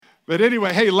But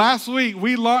anyway, hey, last week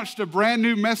we launched a brand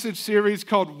new message series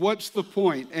called What's the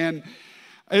Point? And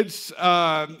it's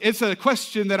a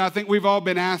question that I think we've all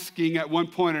been asking at one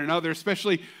point or another,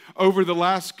 especially over the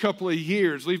last couple of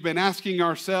years. We've been asking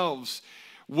ourselves,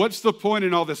 what's the point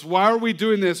in all this? Why are we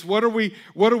doing this? What are we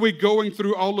going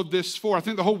through all of this for? I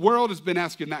think the whole world has been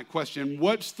asking that question.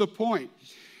 What's the point?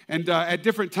 And at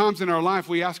different times in our life,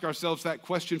 we ask ourselves that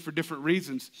question for different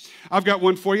reasons. I've got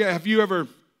one for you. Have you ever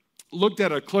looked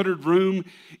at a cluttered room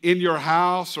in your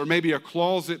house, or maybe a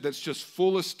closet that's just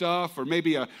full of stuff, or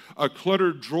maybe a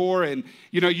cluttered drawer, and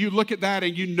you look at that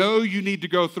and you need to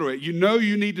go through it. You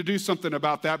need to do something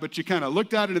about that, but you kind of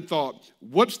looked at it and thought,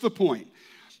 what's the point?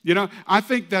 I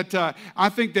think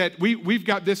that we've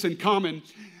got this in common.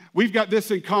 We've got this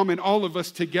in common, all of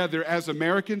us together as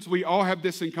Americans. We all have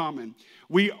this in common.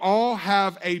 We all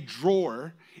have a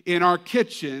drawer in our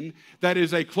kitchen that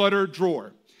is a cluttered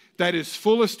drawer that is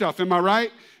full of stuff. Am I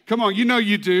right? Come on,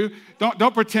 you do.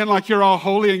 Don't pretend like you're all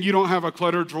holy and you don't have a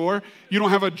cluttered drawer. You don't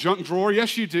have a junk drawer.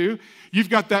 Yes, you do. You've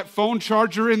got that phone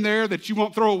charger in there that you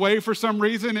won't throw away for some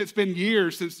reason. It's been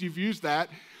years since you've used that.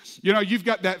 You've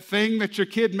got that thing that your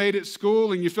kid made at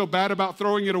school and you feel bad about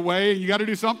throwing it away, and you got to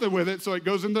do something with it, so it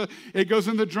goes in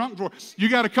the junk drawer. You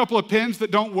got a couple of pens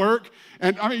that don't work,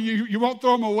 and you won't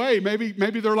throw them away.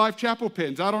 Maybe they're Life Chapel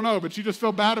pens. I don't know, but you just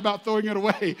feel bad about throwing it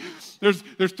away. There's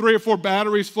 3 or 4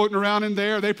 batteries floating around in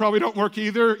there. They probably don't work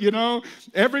either.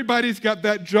 Everybody's got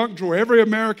that junk drawer. Every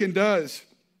American does.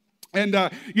 And,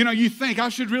 you think, I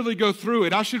should really go through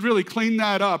it. I should really clean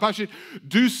that up. I should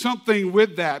do something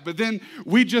with that. But then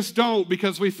we just don't,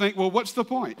 because we think, well, what's the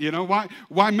point?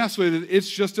 Why mess with it? It's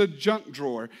just a junk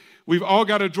drawer. We've all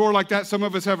got a drawer like that. Some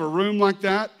of us have a room like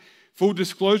that. Full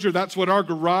disclosure, that's what our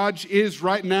garage is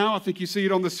right now. I think you see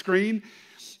it on the screen.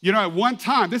 At one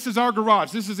time, this is our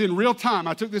garage. This is in real time.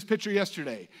 I took this picture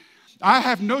yesterday. I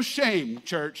have no shame,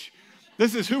 church.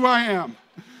 This is who I am.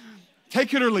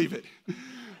 Take it or leave it.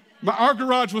 Our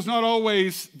garage was not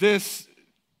always this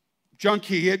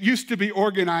junky. It used to be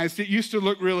organized. It used to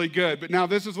look really good, but now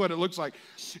this is what it looks like.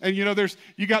 And you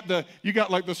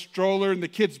got like the stroller, and the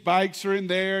kids' bikes are in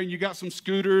there, and you got some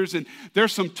scooters, and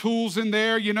there's some tools in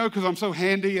there, because I'm so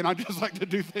handy and I just like to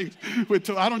do things with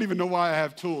tools. I don't even know why I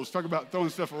have tools. Talk about throwing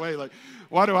stuff away. Like,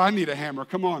 why do I need a hammer?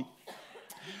 Come on.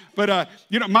 But,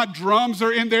 my drums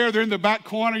are in there. They're in the back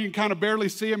corner. You can kind of barely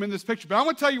see them in this picture. But I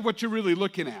want to tell you what you're really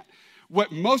looking at.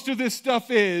 What most of this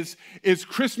stuff is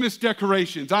Christmas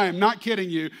decorations. I am not kidding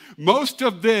you. Most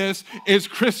of this is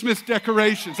Christmas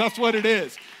decorations. That's what it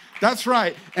is. That's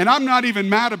right. And I'm not even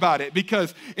mad about it,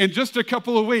 because in just a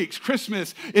couple of weeks,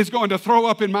 Christmas is going to throw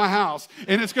up in my house,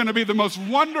 and it's going to be the most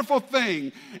wonderful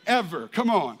thing ever. Come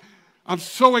on. I'm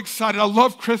so excited. I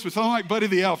love Christmas. I'm like Buddy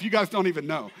the Elf. You guys don't even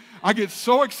know. I get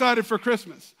so excited for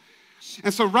Christmas.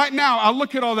 And so right now, I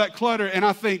look at all that clutter and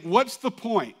I think, what's the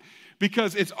point?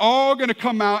 Because it's all going to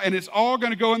come out and it's all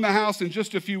going to go in the house in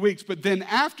just a few weeks. But then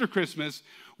after Christmas,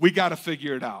 we got to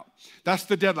figure it out. That's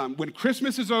the deadline. When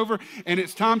Christmas is over and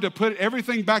it's time to put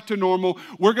everything back to normal,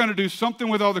 we're going to do something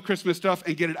with all the Christmas stuff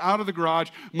and get it out of the garage.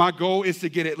 My goal is to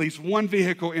get at least one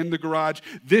vehicle in the garage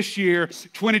this year.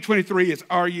 2023 is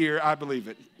our year. I believe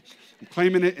it. I'm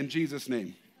claiming it in Jesus'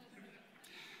 name.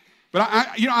 But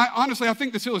I honestly, I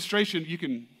think this illustration, you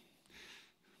can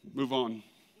move on.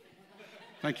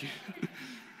 Thank you.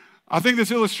 I think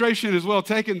this illustration is well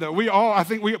taken, though. I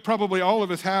think probably all of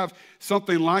us have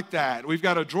something like that. We've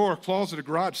got a drawer, a closet, a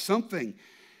garage, something.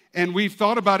 And we've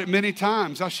thought about it many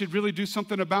times. I should really do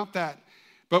something about that.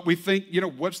 But we think,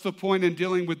 what's the point in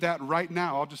dealing with that right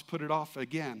now? I'll just put it off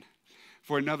again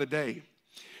for another day.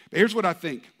 But here's what I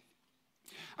think.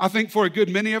 I think for a good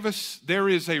many of us, there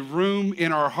is a room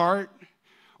in our heart,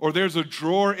 or there's a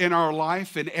drawer in our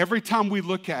life, and every time we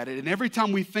look at it and every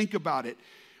time we think about it,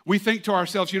 we think to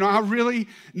ourselves, I really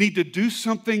need to do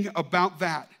something about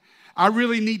that. I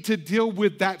really need to deal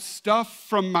with that stuff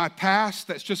from my past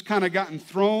that's just kind of gotten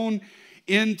thrown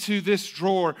into this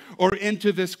drawer or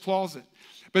into this closet.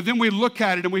 But then we look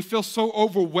at it and we feel so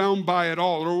overwhelmed by it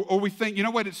all, or we think,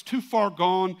 it's too far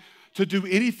gone to do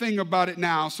anything about it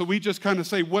now. So we just kind of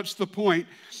say, what's the point?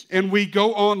 And we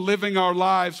go on living our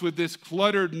lives with this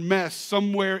cluttered mess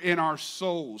somewhere in our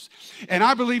souls. And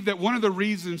I believe that one of the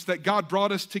reasons that God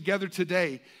brought us together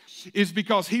today is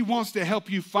because He wants to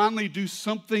help you finally do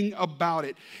something about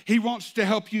it. He wants to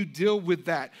help you deal with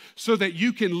that so that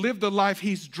you can live the life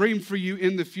He's dreamed for you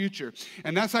in the future.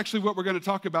 And that's actually what we're going to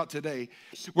talk about today.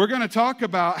 We're going to talk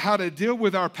about how to deal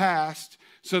with our past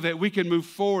so that we can move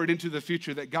forward into the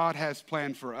future that God has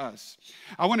planned for us.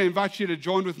 I want to invite you to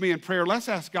join with me in prayer. Let's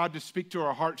ask God to speak to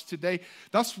our hearts today.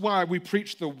 That's why we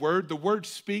preach the Word. The Word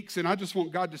speaks, and I just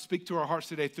want God to speak to our hearts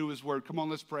today through His Word. Come on,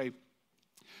 let's pray.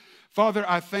 Father,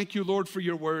 I thank you, Lord, for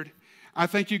your Word. I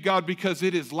thank you, God, because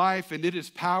it is life and it is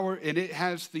power and it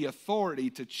has the authority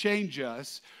to change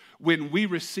us when we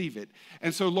receive it.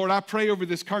 And so, Lord, I pray over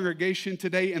this congregation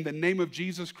today in the name of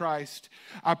Jesus Christ.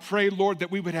 I pray, Lord, that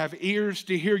we would have ears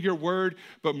to hear your word,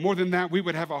 but more than that, we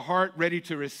would have a heart ready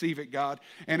to receive it, God.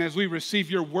 And as we receive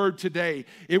your word today,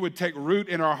 it would take root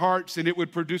in our hearts and it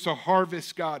would produce a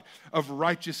harvest, God, of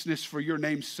righteousness for your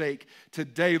name's sake.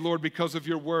 Today, Lord, because of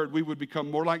your word, we would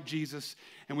become more like Jesus.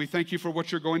 And we thank you for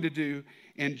what you're going to do.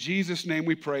 In Jesus' name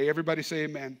we pray. Everybody say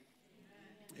amen.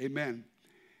 Amen. Amen.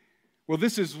 Well,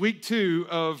 this is week 2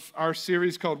 of our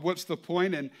series called What's the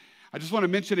Point? And I just want to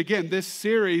mention again, this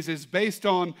series is based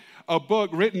on a book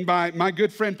written by my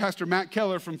good friend, Pastor Matt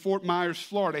Keller from Fort Myers,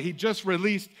 Florida. He just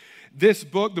released this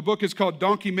book. The book is called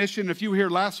Donkey Mission. If you were here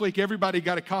last week, everybody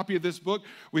got a copy of this book.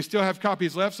 We still have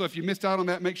copies left, so if you missed out on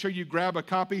that, make sure you grab a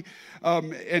copy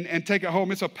and take it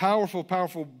home. It's a powerful,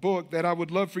 powerful book that I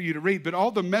would love for you to read. But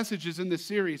all the messages in this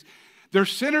series, they're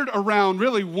centered around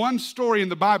really one story in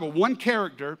the Bible, one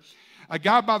character, a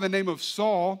guy by the name of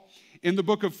Saul in the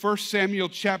book of 1 Samuel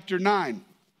chapter 9.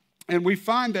 And we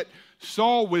find that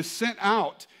Saul was sent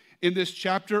out in this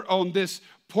chapter on this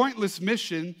pointless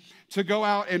mission to go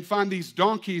out and find these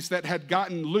donkeys that had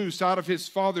gotten loose out of his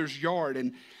father's yard.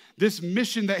 And this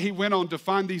mission that he went on to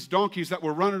find these donkeys that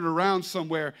were running around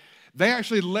somewhere, they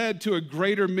actually led to a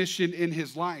greater mission in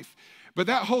his life. But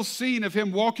that whole scene of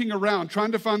him walking around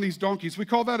trying to find these donkeys, we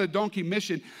call that a donkey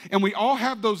mission. And we all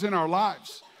have those in our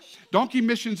lives. Donkey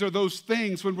missions are those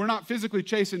things when we're not physically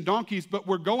chasing donkeys, but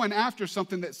we're going after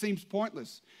something that seems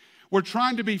pointless. We're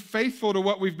trying to be faithful to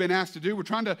what we've been asked to do. We're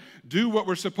trying to do what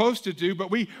we're supposed to do,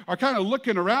 but we are kind of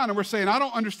looking around and we're saying, I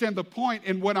don't understand the point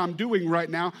in what I'm doing right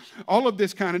now. All of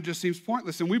this kind of just seems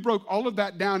pointless. And we broke all of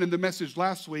that down in the message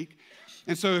last week.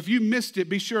 And so if you missed it,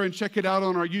 be sure and check it out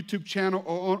on our YouTube channel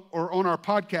or on our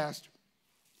podcast.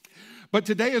 But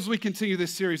today, as we continue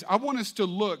this series, I want us to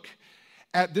look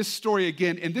at this story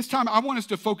again. And this time, I want us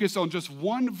to focus on just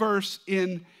one verse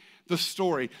in the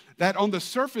story that on the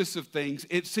surface of things,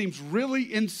 it seems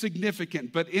really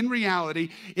insignificant, but in reality,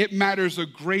 it matters a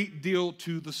great deal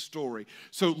to the story.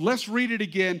 So let's read it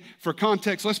again for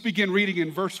context. Let's begin reading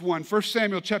in verse 1. 1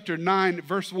 Samuel chapter 9,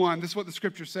 verse 1. This is what the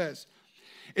scripture says.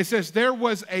 It says, there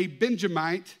was a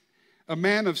Benjamite, a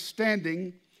man of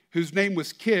standing, whose name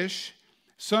was Kish,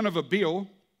 son of Abiel,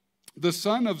 the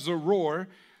son of Zeror,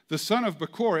 the son of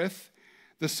Bechorath,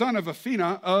 the son of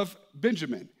Aphina of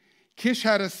Benjamin. Kish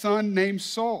had a son named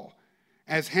Saul,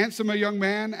 as handsome a young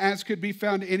man as could be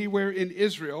found anywhere in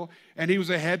Israel, and he was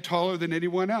a head taller than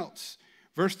anyone else.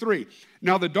 Verse 3,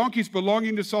 now the donkeys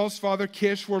belonging to Saul's father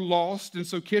Kish were lost, and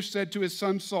so Kish said to his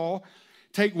son Saul,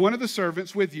 take one of the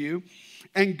servants with you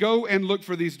and go and look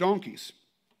for these donkeys.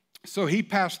 So he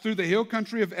passed through the hill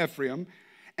country of Ephraim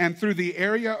and through the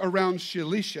area around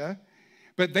Shalisha,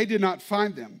 but they did not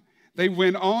find them. They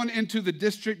went on into the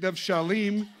district of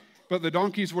Shalim, but the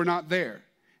donkeys were not there.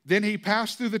 Then he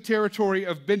passed through the territory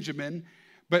of Benjamin,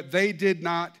 but they did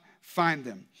not find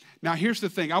them. Now, here's the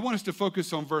thing. I want us to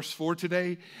focus on verse 4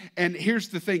 today. And here's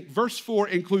the thing. Verse 4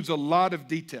 includes a lot of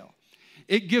detail.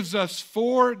 It gives us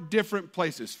 4 different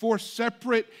places, 4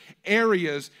 separate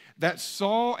areas that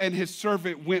Saul and his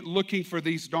servant went looking for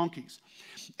these donkeys.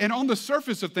 And on the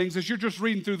surface of things, as you're just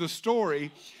reading through the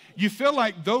story, you feel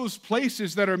like those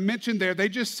places that are mentioned there, they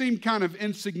just seem kind of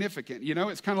insignificant. You know,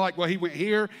 it's kind of like, well, he went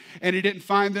here and he didn't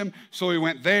find them, so he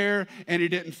went there and he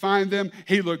didn't find them.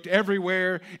 He looked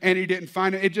everywhere and he didn't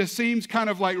find them. It just seems kind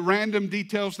of like random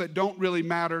details that don't really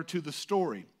matter to the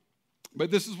story.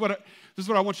 But this is what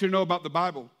I want you to know about the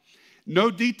Bible.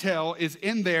 No detail is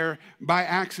in there by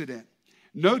accident.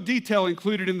 No detail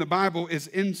included in the Bible is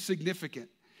insignificant.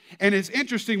 And it's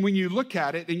interesting when you look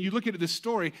at it and you look at this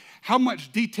story, how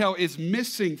much detail is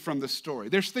missing from the story.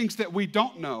 There's things that we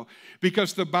don't know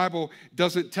because the Bible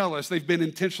doesn't tell us. They've been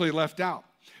intentionally left out.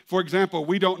 For example,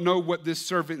 we don't know what this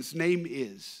servant's name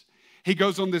is. He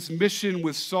goes on this mission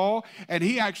with Saul, and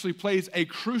he actually plays a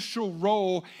crucial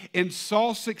role in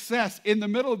Saul's success in the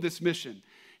middle of this mission.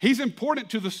 He's important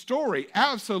to the story,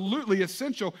 absolutely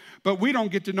essential, but we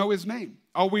don't get to know his name.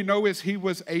 All we know is he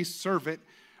was a servant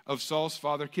of Saul's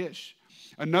father Kish.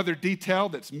 Another detail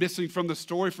that's missing from the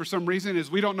story for some reason is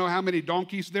we don't know how many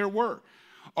donkeys there were.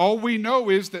 All we know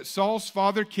is that Saul's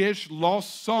father Kish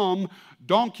lost some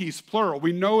donkeys, plural.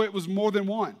 We know it was more than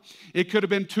one. It could have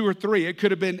been 2 or 3. It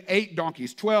could have been 8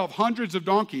 donkeys, 12, hundreds of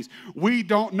donkeys. We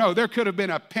don't know. There could have been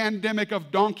a pandemic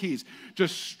of donkeys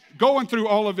just going through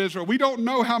all of Israel. We don't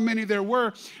know how many there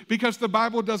were because the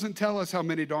Bible doesn't tell us how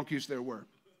many donkeys there were.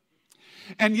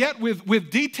 And yet with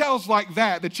details like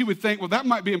that you would think, well, that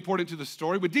might be important to the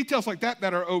story, with details like that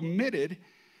are omitted,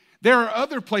 there are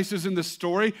other places in the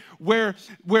story where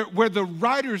the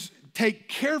writers take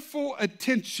careful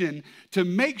attention to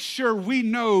make sure we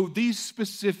know these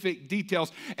specific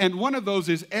details. And one of those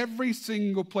is every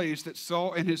single place that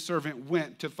Saul and his servant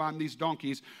went to find these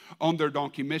donkeys on their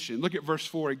donkey mission. Look at verse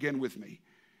 4 again with me.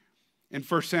 In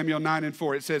 1 Samuel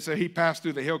 9:4, it says, so he passed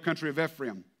through the hill country of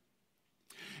Ephraim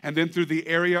and then through the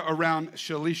area around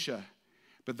Shalisha.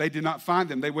 But they did not find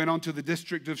them. They went on to the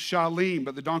district of Shalim,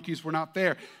 but the donkeys were not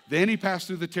there. Then he passed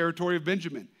through the territory of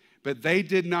Benjamin, but they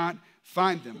did not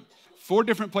find them. 4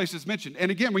 different places mentioned.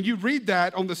 And again, when you read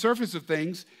that on the surface of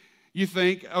things, you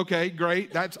think, okay,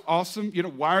 great, that's awesome.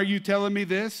 Why are you telling me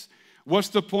this? What's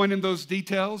the point in those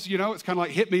details? It's kind of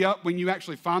like hit me up when you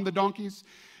actually find the donkeys.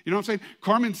 You know what I'm saying?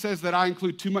 Carmen says that I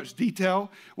include too much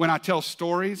detail when I tell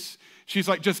stories. She's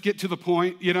like, just get to the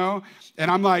point,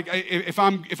 And I'm like, if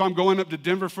I'm going up to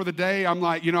Denver for the day, I'm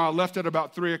like, I left at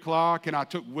about 3 o'clock and I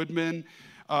took Woodman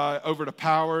over to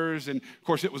Powers. And of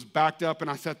course it was backed up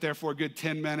and I sat there for a good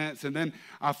 10 minutes. And then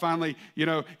I finally,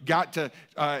 got to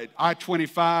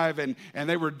I-25 and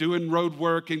they were doing road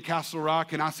work in Castle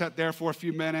Rock. And I sat there for a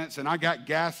few minutes and I got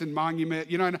gas in Monument,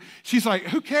 And she's like,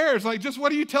 who cares? Like, just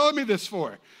what are you telling me this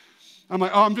for? I'm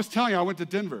like, I'm just telling you, I went to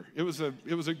Denver. It was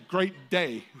a great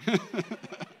day. I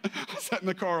sat in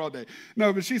the car all day.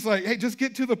 No, but she's like, hey, just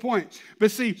get to the point. But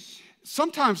see,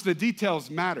 sometimes the details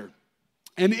matter.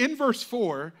 And in verse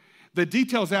 4, the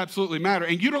details absolutely matter.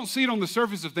 And you don't see it on the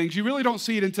surface of things. You really don't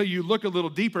see it until you look a little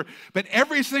deeper. But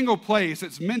every single place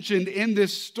that's mentioned in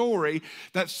this story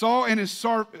that Saul and his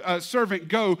servant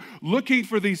go looking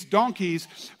for these donkeys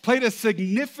played a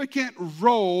significant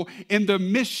role in the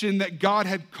mission that God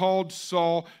had called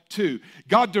Saul to.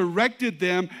 God directed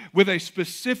them with a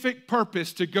specific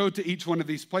purpose to go to each one of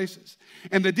these places.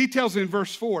 And the details in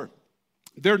verse 4,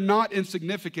 they're not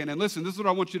insignificant. And listen, this is what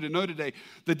I want you to know today.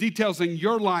 The details in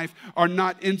your life are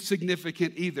not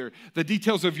insignificant either. The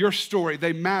details of your story,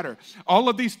 they matter. All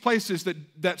of these places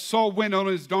that Saul went on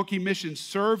his donkey mission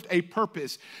served a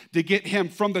purpose to get him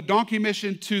from the donkey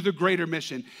mission to the greater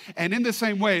mission. And in the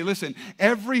same way, listen,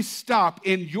 every stop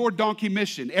in your donkey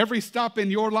mission, every stop in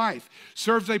your life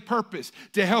serves a purpose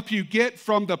to help you get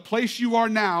from the place you are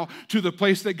now to the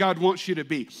place that God wants you to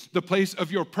be, the place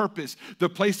of your purpose, the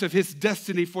place of his destiny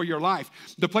for your life,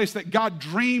 the place that God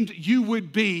dreamed you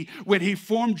would be when he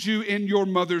formed you in your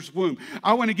mother's womb.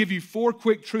 I want to give you 4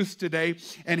 quick truths today,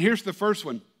 and here's the first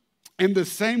one. In the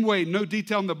same way, no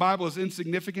detail in the Bible is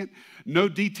insignificant, no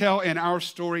detail in our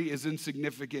story is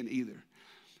insignificant either.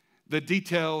 The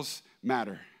details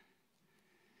matter.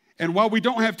 And while we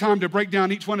don't have time to break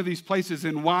down each one of these places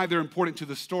and why they're important to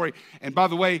the story, and by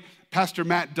the way, Pastor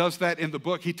Matt does that in the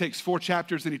book. He takes 4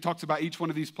 chapters and he talks about each one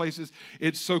of these places.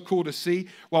 It's so cool to see.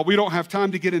 While we don't have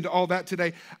time to get into all that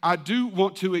today, I do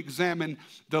want to examine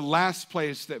the last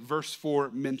place that verse 4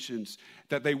 mentions,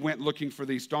 that they went looking for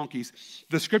these donkeys.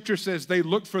 The scripture says they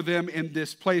looked for them in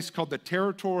this place called the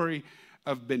territory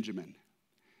of Benjamin.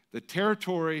 The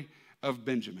territory of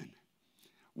Benjamin.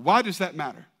 Why does that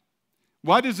matter?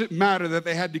 Why does it matter that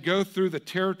they had to go through the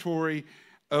territory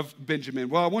of Benjamin?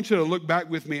 Well, I want you to look back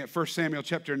with me at 1 Samuel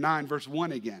chapter 9, verse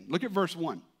 1 again. Look at verse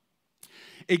 1.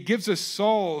 It gives us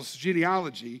Saul's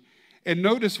genealogy, and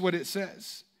notice what it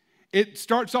says. It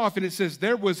starts off and it says,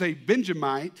 there was a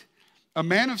Benjamite, a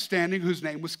man of standing whose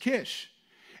name was Kish.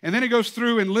 And then it goes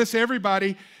through and lists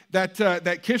everybody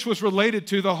that Kish was related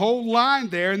to, the whole line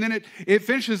there. And then it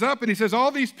finishes up and he says, all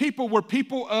these people were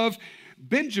people of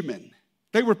Benjamin.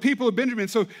 They were people of Benjamin.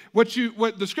 So what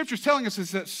the scripture is telling us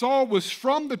is that Saul was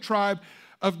from the tribe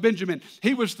of Benjamin.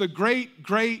 He was the great,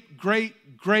 great,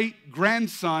 great, great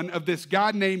grandson of this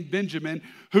guy named Benjamin,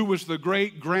 who was the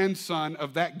great grandson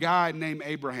of that guy named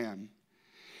Abraham.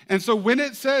 And so when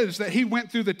it says that he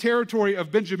went through the territory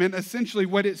of Benjamin, essentially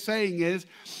what it's saying is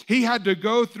he had to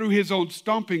go through his own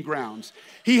stomping grounds.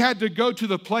 He had to go to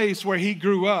the place where he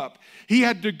grew up. He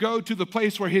had to go to the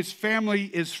place where his family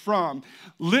is from.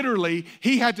 Literally,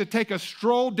 he had to take a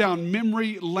stroll down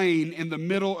memory lane in the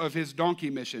middle of his donkey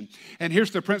mission. And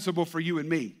here's the principle for you and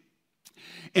me.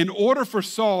 In order for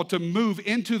Saul to move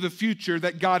into the future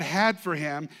that God had for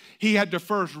him, he had to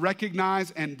first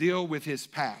recognize and deal with his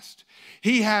past.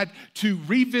 He had to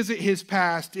revisit his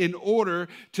past in order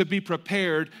to be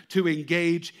prepared to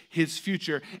engage his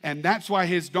future. And that's why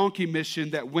his donkey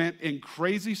mission that went in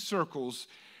crazy circles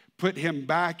put him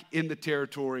back in the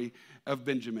territory of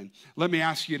Benjamin. Let me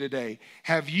ask you today,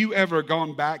 have you ever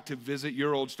gone back to visit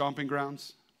your old stomping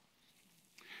grounds?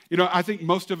 You know, I think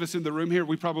most of us in the room here,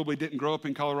 we probably didn't grow up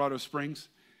in Colorado Springs.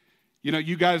 You know,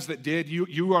 you guys that did,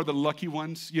 you are the lucky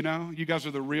ones, you know. You guys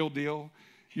are the real deal.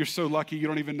 You're so lucky you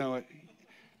don't even know it.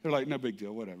 They're like, no big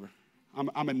deal, whatever.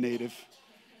 I'm a native.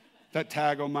 That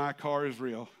tag on my car is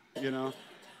real, you know.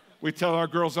 We tell our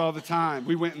girls all the time.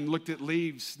 We went and looked at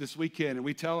leaves this weekend, and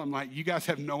we tell them, like, you guys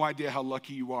have no idea how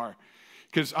lucky you are.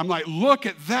 Because I'm like, look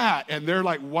at that. And they're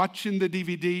like watching the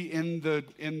DVD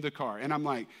in the car. And I'm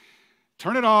like,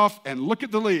 turn it off and look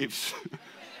at the leaves.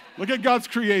 Look at God's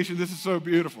creation. This is so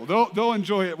beautiful. They'll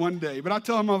enjoy it one day. But I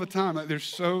tell them all the time, like, they're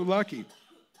so lucky.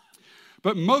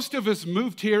 But most of us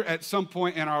moved here at some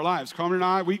point in our lives. Carmen and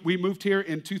I, we moved here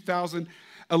in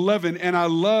 2011, and I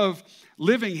love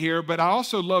living here, but I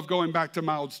also love going back to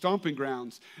my old stomping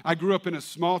grounds. I grew up in a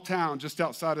small town just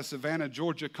outside of Savannah,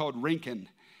 Georgia, called Rincon.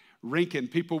 Rincon.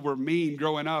 People were mean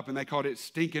growing up, and they called it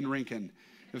Stinking Rincon.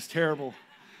 It was terrible.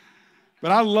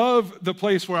 But I love the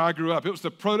place where I grew up. It was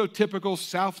the prototypical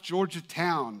South Georgia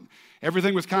town.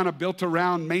 Everything was kind of built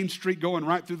around Main Street going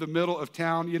right through the middle of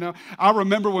town, you know. I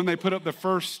remember when they put up the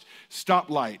first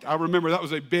stoplight. I remember that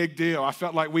was a big deal. I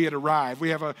felt like we had arrived. We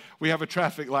have a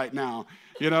traffic light now,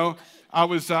 you know. I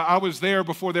was there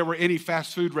before there were any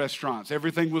fast food restaurants.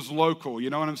 Everything was local,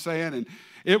 you know what I'm saying? And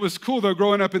it was cool, though,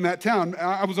 growing up in that town.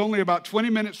 I was only about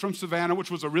 20 minutes from Savannah,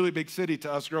 which was a really big city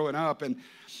to us growing up. And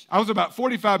I was about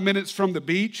 45 minutes from the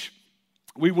beach.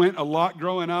 We went a lot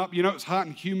growing up. You know, it was hot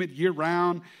and humid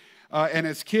year-round. And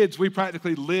as kids, we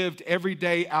practically lived every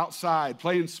day outside,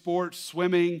 playing sports,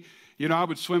 swimming. You know, I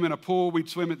would swim in a pool. We'd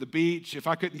swim at the beach. If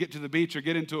I couldn't get to the beach or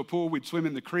get into a pool, we'd swim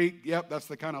in the creek. Yep, that's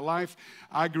the kind of life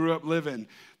I grew up living.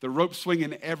 The rope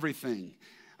swinging, everything.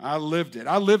 I lived it.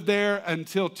 I lived there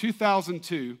until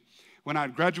 2002 when I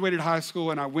graduated high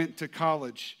school and I went to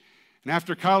college. And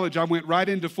after college, I went right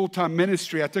into full-time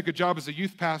ministry. I took a job as a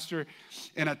youth pastor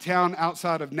in a town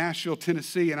outside of Nashville,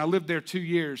 Tennessee, and I lived there 2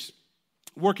 years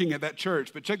working at that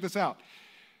church. But check this out.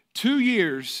 2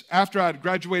 years after I'd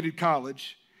graduated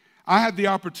college, I had the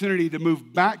opportunity to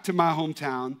move back to my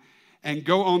hometown and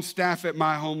go on staff at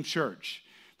my home church,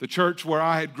 the church where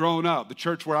I had grown up, the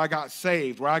church where I got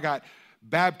saved, where I got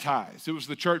baptized. It was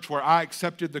the church where I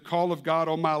accepted the call of God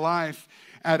on my life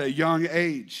at a young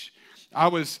age. I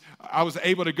was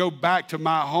able to go back to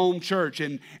my home church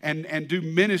and do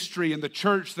ministry in the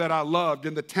church that I loved,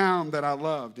 in the town that I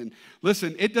loved. And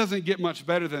listen, it doesn't get much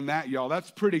better than that, y'all. That's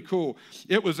pretty cool.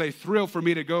 It was a thrill for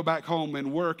me to go back home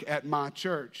and work at my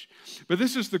church. But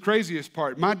this is the craziest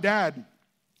part. My dad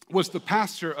was the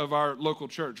pastor of our local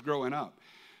church growing up.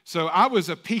 So I was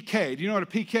a PK. Do you know what a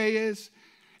PK is?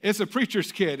 It's a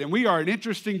preacher's kid, and we are an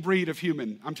interesting breed of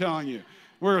human, I'm telling you.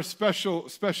 We're a special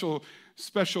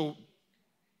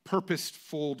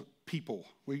purposeful people.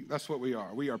 That's what we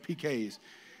are. We are PKs.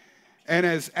 And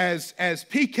as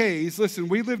PKs, listen,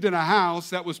 we lived in a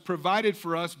house that was provided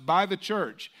for us by the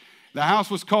church. The house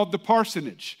was called the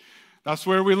parsonage. That's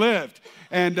where we lived.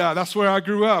 And that's where I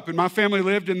grew up. And my family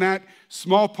lived in that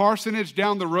small parsonage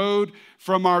down the road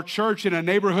from our church in a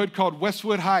neighborhood called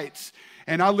Westwood Heights.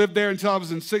 And I lived there until I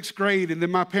was in 6th grade. And then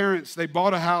my parents, they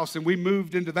bought a house and we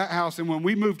moved into that house. And when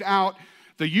we moved out,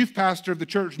 the youth pastor of the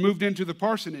church moved into the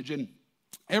parsonage. And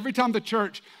every time the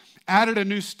church added a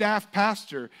new staff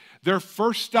pastor, their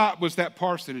first stop was that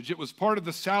parsonage. It was part of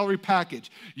the salary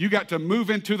package. You got to move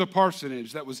into the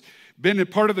parsonage that was been a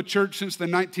part of the church since the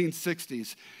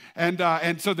 1960s.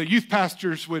 And so the youth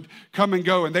pastors would come and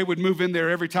go, and they would move in there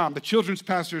every time. The children's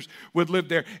pastors would live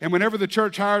there. And whenever the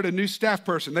church hired a new staff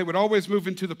person, they would always move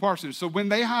into the parsonage. So when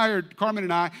they hired Carmen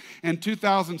and I in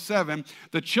 2007,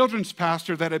 the children's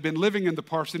pastor that had been living in the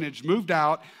parsonage moved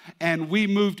out, and we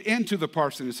moved into the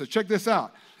parsonage. So check this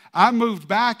out. I moved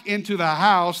back into the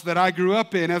house that I grew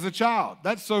up in as a child.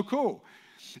 That's so cool.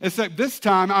 Except this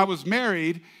time I was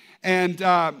married, and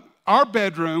our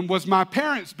bedroom was my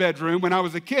parents' bedroom when I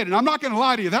was a kid. And I'm not going to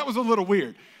lie to you, that was a little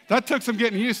weird. That took some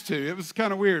getting used to. It was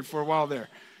kind of weird for a while there.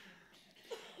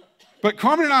 But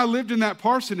Carmen and I lived in that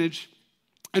parsonage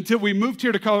until we moved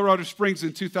here to Colorado Springs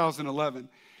in 2011.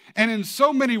 And in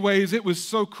so many ways, it was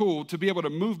so cool to be able to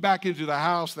move back into the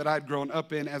house that I'd grown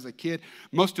up in as a kid.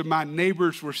 Most of my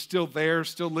neighbors were still there,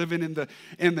 still living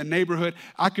in the neighborhood.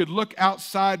 I could look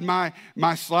outside my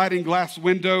sliding glass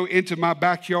window into my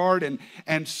backyard,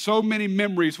 and so many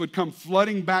memories would come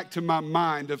flooding back to my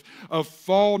mind of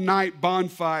fall night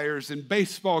bonfires and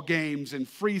baseball games and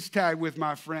freeze tag with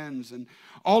my friends and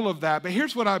all of that. But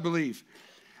here's what I believe.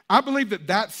 I believe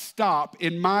that stop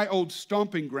in my old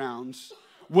stomping grounds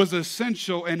was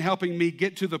essential in helping me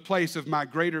get to the place of my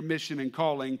greater mission and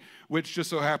calling, which just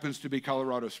so happens to be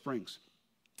Colorado Springs.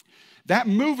 That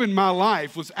move in my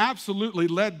life was absolutely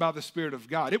led by the Spirit of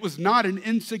God. It was not an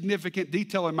insignificant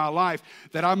detail in my life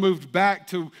that I moved back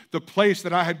to the place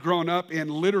that I had grown up in.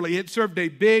 Literally, it served a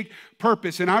big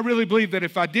purpose. And I really believe that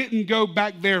if I didn't go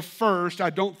back there first, I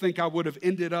don't think I would have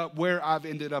ended up where I've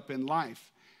ended up in life.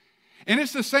 And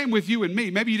it's the same with you and me.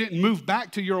 Maybe you didn't move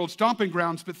back to your old stomping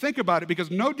grounds, but think about it,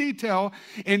 because no detail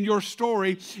in your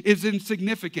story is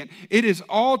insignificant. It is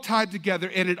all tied together,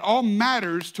 and it all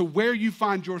matters to where you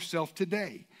find yourself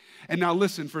today. And now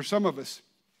listen, for some of us,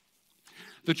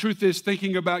 the truth is,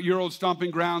 thinking about your old stomping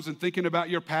grounds and thinking about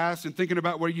your past and thinking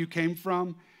about where you came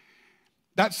from,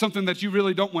 that's something that you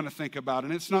really don't want to think about.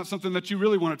 And it's not something that you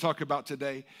really want to talk about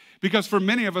today. Because for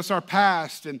many of us, our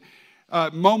past and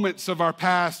moments of our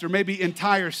past, or maybe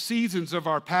entire seasons of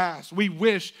our past, we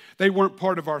wish they weren't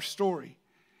part of our story.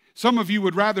 Some of you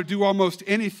would rather do almost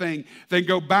anything than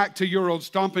go back to your old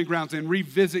stomping grounds and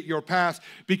revisit your past,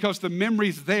 because the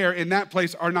memories there in that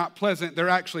place are not pleasant. They're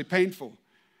actually painful.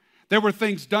 There were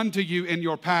things done to you in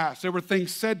your past. There were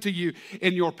things said to you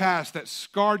in your past that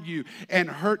scarred you and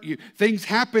hurt you. Things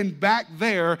happened back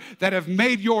there that have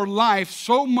made your life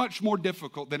so much more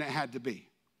difficult than it had to be.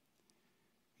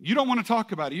 You don't want to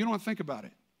talk about it. You don't want to think about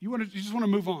it. You just want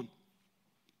to move on.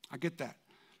 I get that.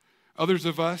 Others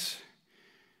of us,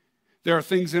 there are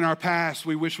things in our past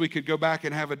we wish we could go back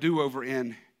and have a do-over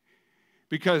in,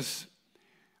 because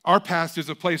our past is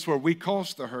a place where we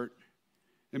caused the hurt.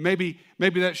 And maybe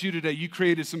that's you today. You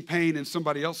created some pain in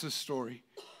somebody else's story.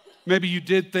 Maybe you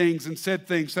did things and said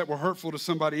things that were hurtful to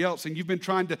somebody else, and you've been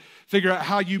trying to figure out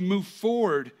how you move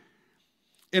forward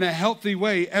in a healthy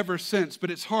way ever since, but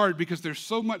it's hard because there's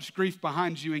so much grief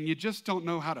behind you and you just don't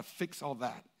know how to fix all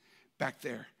that back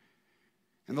there.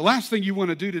 And the last thing you want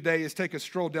to do today is take a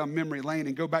stroll down memory lane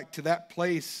and go back to that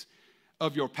place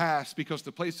of your past, because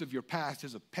the place of your past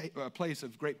is a place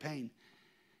of great pain.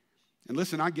 And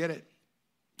listen, I get it.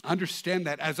 I understand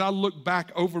that. As I look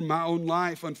back over my own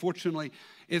life, unfortunately,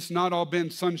 it's not all been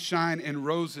sunshine and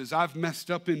roses. I've messed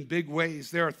up in big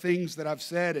ways. There are things that I've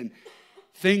said and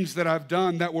things that I've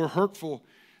done that were hurtful.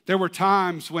 There were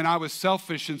times when I was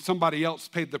selfish and somebody else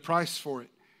paid the price for it.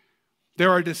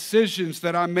 There are decisions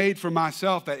that I made for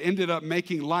myself that ended up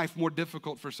making life more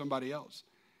difficult for somebody else.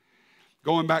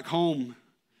 Going back home,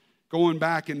 going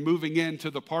back and moving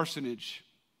into the parsonage,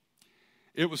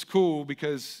 it was cool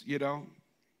because,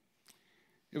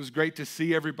 it was great to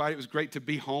see everybody. It was great to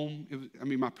be home.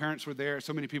 My parents were there.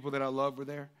 So many people that I love were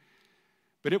there.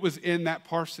 But it was in that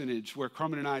parsonage where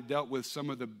Carmen and I dealt with some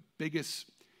of the biggest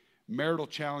marital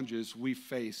challenges we've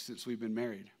faced since we've been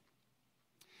married.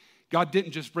 God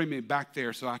didn't just bring me back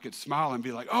there so I could smile and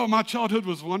be like, oh, my childhood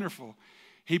was wonderful.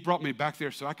 He brought me back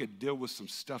there so I could deal with some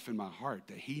stuff in my heart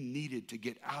that he needed to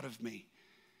get out of me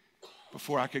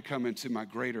before I could come into my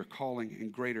greater calling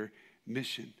and greater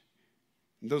mission.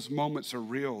 And those moments are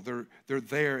real. They're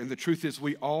there. And the truth is,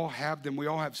 we all have them. We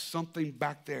all have something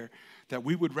back there that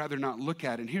we would rather not look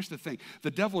at. And here's the thing.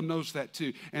 The devil knows that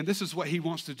too. And this is what he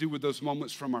wants to do with those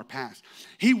moments from our past.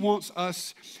 He wants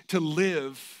us to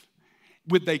live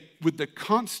with the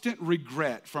constant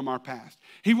regret from our past.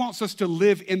 He wants us to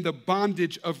live in the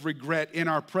bondage of regret in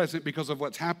our present because of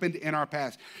what's happened in our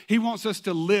past. He wants us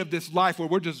to live this life where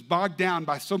we're just bogged down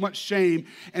by so much shame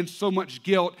and so much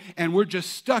guilt, and we're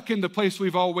just stuck in the place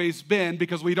we've always been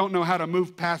because we don't know how to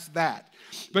move past that.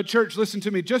 But church, listen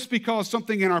to me. Just because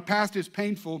something in our past is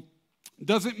painful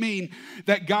doesn't mean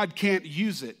that God can't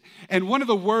use it. And one of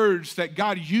the words that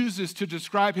God uses to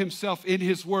describe himself in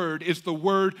his word is the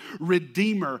word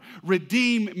redeemer.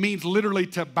 Redeem means literally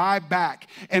to buy back.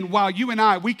 And while you and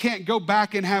I, we can't go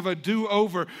back and have a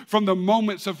do-over from the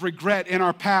moments of regret in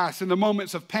our past and the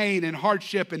moments of pain and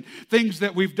hardship and things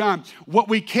that we've done, what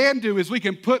we can do is we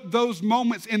can put those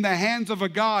moments in the hands of a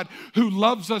God who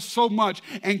loves us so much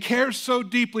and cares so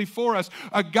deeply for us,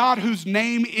 a God whose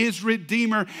name is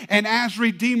Redeemer. And as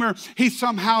Redeemer, he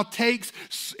somehow takes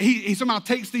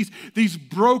these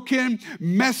broken,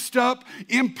 messed up,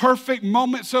 imperfect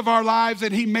moments of our lives,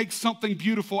 and he makes something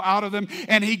beautiful out of them,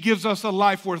 and he gives us a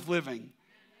life worth living.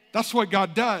 That's what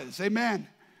God does. Amen.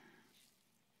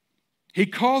 He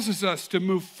causes us to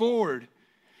move forward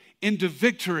into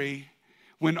victory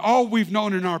when all we've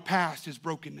known in our past is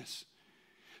brokenness.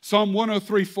 Psalm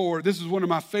 103:4, this is one of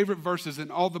my favorite verses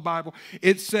in all the Bible.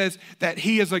 It says that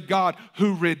he is a God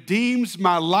who redeems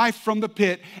my life from the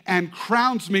pit and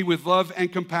crowns me with love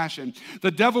and compassion.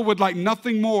 The devil would like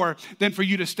nothing more than for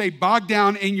you to stay bogged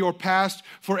down in your past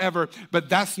forever, but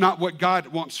that's not what God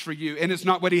wants for you, and it's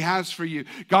not what he has for you.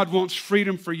 God wants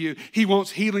freedom for you. He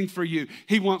wants healing for you.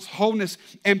 He wants wholeness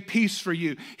and peace for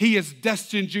you. He has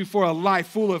destined you for a life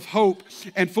full of hope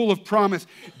and full of promise.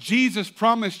 Jesus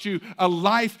promised you a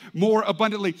life more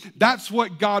abundantly. That's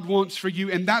what God wants for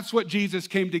you, and that's what Jesus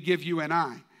came to give you and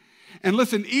I. And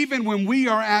listen, even when we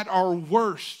are at our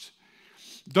worst,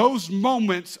 those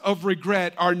moments of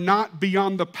regret are not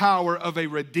beyond the power of a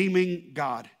redeeming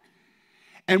God.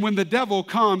 And when the devil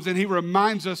comes and he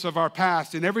reminds us of our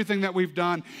past and everything that we've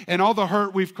done and all the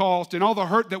hurt we've caused and all the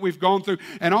hurt that we've gone through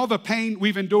and all the pain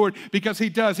we've endured, because he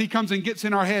comes and gets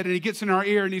in our head and he gets in our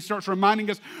ear and he starts reminding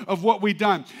us of what we've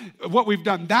done.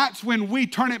 That's when we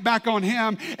turn it back on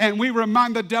him and we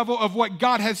remind the devil of what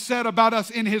God has said about us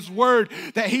in his word,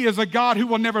 that he is a God who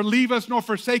will never leave us nor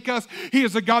forsake us. He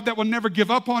is a God that will never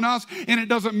give up on us, and it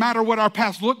doesn't matter what our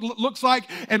past looks like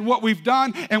and what we've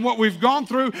done and what we've gone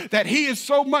through, that he is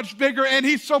so much bigger and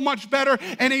he's so much better,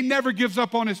 and he never gives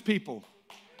up on his people.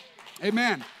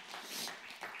 Amen.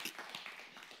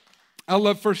 I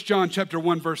love 1 John chapter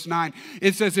 1 verse 9.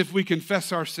 It says, if we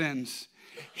confess our sins,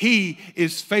 he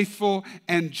is faithful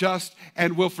and just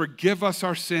and will forgive us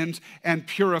our sins and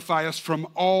purify us from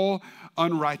all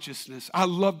unrighteousness. I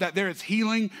love that there is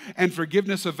healing and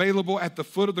forgiveness available at the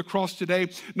foot of the cross today.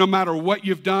 No matter what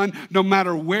you've done, no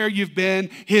matter where you've been,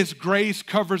 his grace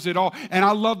covers it all. And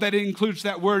I love that it includes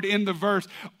that word in the verse,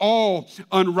 all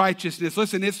unrighteousness.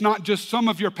 Listen, it's not just some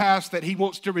of your past that he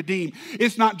wants to redeem.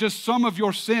 It's not just some of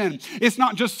your sin. It's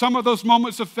not just some of those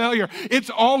moments of failure. It's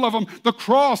all of them. The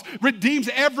cross redeems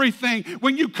everything.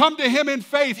 When you come to him in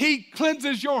faith, he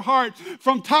cleanses your heart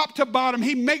from top to bottom.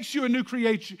 He makes you a new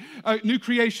creation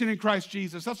in Christ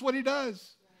Jesus. That's what he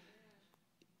does.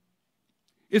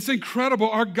 It's incredible.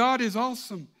 Our God is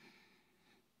awesome.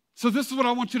 So this is what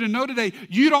I want you to know today.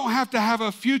 You don't have to have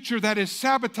a future that is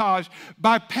sabotaged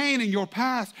by pain in your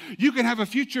past. You can have a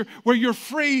future where you're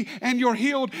free and you're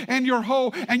healed and you're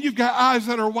whole and you've got eyes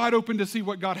that are wide open to see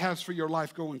what God has for your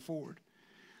life going forward.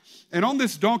 And on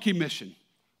this donkey mission,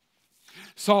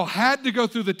 Saul had to go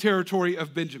through the territory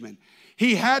of Benjamin.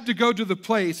 He had to go to the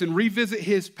place and revisit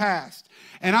his past.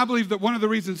 And I believe that one of the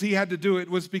reasons he had to do it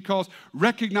was because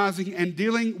recognizing and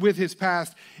dealing with his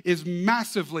past is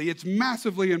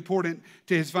massively important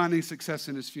to his finding success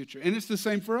in his future. And it's the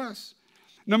same for us.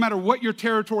 No matter what your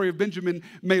territory of Benjamin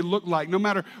may look like, no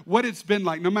matter what it's been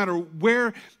like, no matter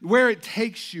where it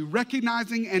takes you,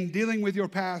 recognizing and dealing with your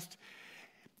past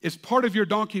is part of your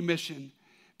donkey mission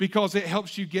because it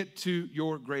helps you get to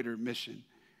your greater mission.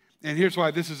 And here's why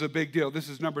this is a big deal. This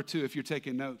is number 2 if you're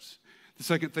taking notes. The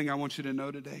second thing I want you to know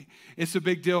today. It's a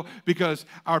big deal because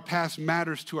our past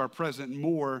matters to our present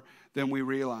more than we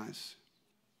realize.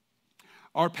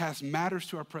 Our past matters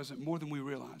to our present more than we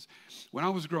realize. When I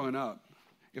was growing up,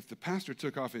 if the pastor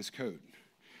took off his coat,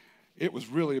 it was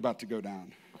really about to go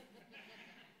down.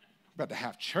 About to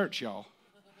have church, y'all.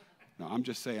 No, I'm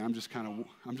just saying, I'm just kind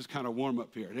of warm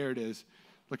up here. There it is.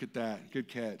 Look at that. Good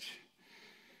catch.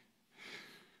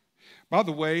 By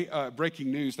the way,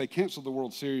 breaking news, they canceled the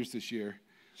World Series this year.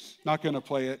 Not going to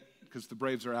play it because the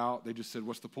Braves are out. They just said,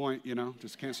 what's the point,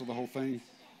 just cancel the whole thing.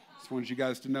 Just wanted you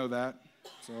guys to know that.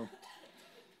 So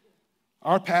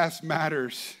our past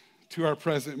matters to our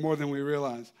present more than we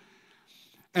realize.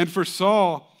 And for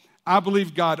Saul, I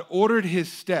believe God ordered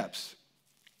his steps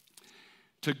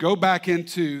to go back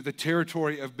into the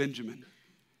territory of Benjamin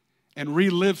and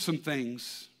relive some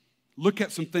things, look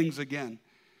at some things again,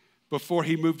 before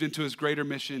he moved into his greater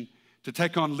mission to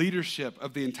take on leadership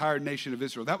of the entire nation of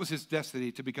Israel. That was his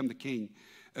destiny, to become the king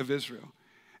of Israel.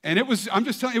 And I'm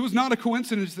just telling you, it was not a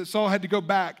coincidence that Saul had to go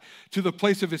back to the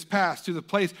place of his past, to the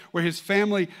place where his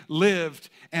family lived,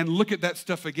 and look at that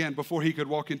stuff again before he could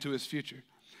walk into his future.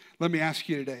 Let me ask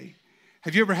you today,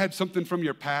 have you ever had something from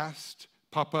your past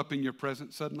pop up in your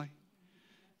present suddenly?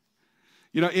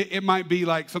 It might be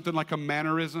like something like a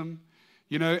mannerism,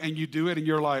 and you do it and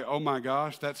you're like, oh my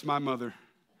gosh, that's my mother.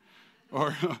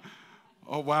 Or,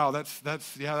 oh wow, that's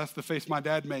the face my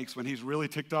dad makes when he's really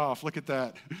ticked off. Look at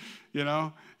that.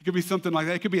 It could be something like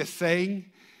that. It could be a saying,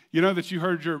 that you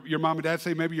heard your mom and dad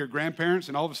say, maybe your grandparents,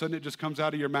 and all of a sudden it just comes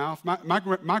out of your mouth.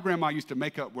 My grandma used to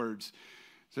make up words.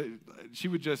 So she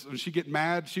would just, when she'd get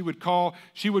mad, she would call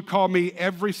me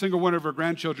every single one of her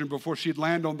grandchildren before she'd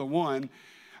land on the one.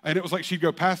 And it was like she'd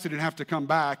go past it and have to come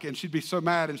back, and she'd be so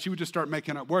mad, and she would just start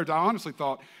making up words. I honestly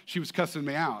thought she was cussing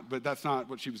me out, but that's not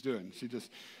what she was doing. She just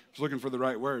was looking for the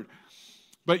right word.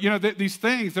 But, these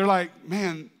things, they're like,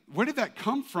 man, where did that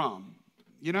come from?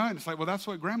 And it's like, well, that's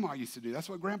what Grandma used to do. That's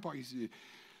what Grandpa used to do.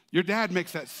 Your dad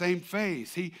makes that same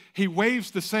face. He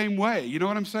waves the same way. You know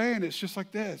what I'm saying? It's just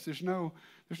like this. There's no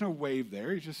wave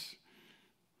there. He's just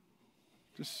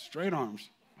straight arms.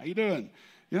 How you doing?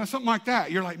 Something like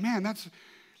that. You're like, man,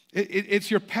 it's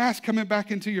your past coming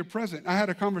back into your present. I had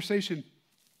a conversation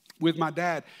with my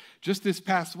dad just this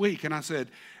past week, and I said,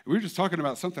 we were just talking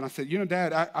about something. I said,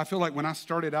 Dad, I feel like when I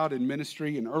started out in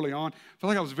ministry and early on, I feel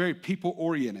like I was very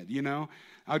people-oriented,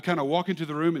 I'd kind of walk into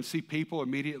the room and see people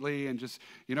immediately and just,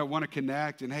 want to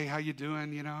connect and, hey, how you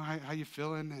doing? How you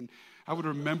feeling? And I would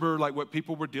remember like what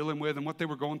people were dealing with and what they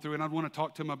were going through, and I'd want to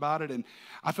talk to them about it. And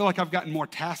I feel like I've gotten more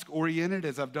task-oriented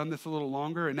as I've done this a little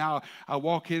longer. And now I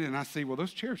walk in and I see, well,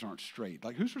 those chairs aren't straight.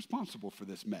 Like, who's responsible for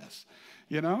this mess?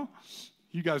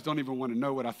 You guys don't even want to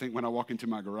know what I think when I walk into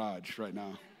my garage right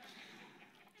now.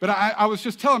 But I was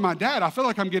just telling my dad, I feel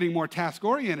like I'm getting more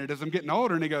task-oriented as I'm getting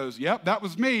older. And he goes, yep, that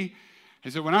was me. He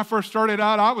said, when I first started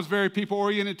out, I was very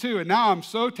people-oriented too. And now I'm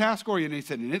so task-oriented. He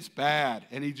said, and it's bad.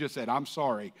 And he just said, I'm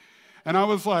sorry. And I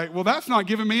was like, well, that's not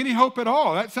giving me any hope at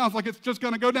all. That sounds like it's just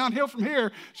going to go downhill from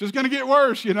here. It's just going to get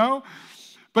worse,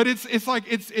 But it's like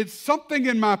it's something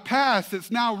in my past that's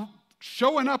now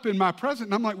showing up in my present.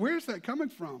 And I'm like, where's that coming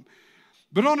from?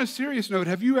 But on a serious note,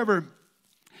 have you ever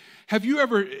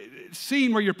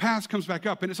seen where your past comes back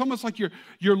up? And it's almost like you're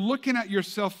looking at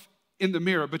yourself in the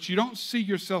mirror, but you don't see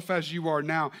yourself as you are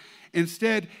now.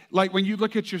 Instead, like when you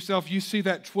look at yourself, you see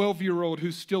that 12-year-old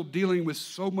who's still dealing with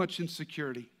so much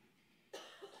insecurity.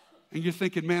 And you're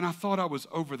thinking, man, I thought I was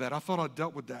over that. I thought I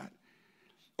dealt with that.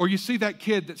 Or you see that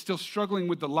kid that's still struggling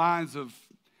with the lies of,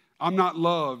 I'm not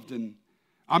loved, and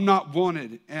I'm not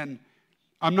wanted, and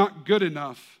I'm not good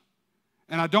enough,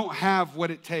 and I don't have what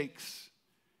it takes.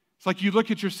 It's like you look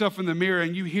at yourself in the mirror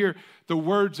and you hear the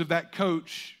words of that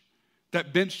coach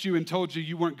that benched you and told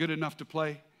you weren't good enough to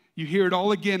play. You hear it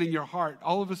all again in your heart.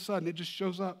 All of a sudden, it just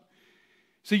shows up.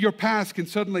 See, your past can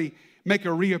suddenly make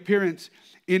a reappearance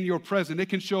in your present. It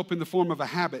can show up in the form of a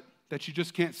habit that you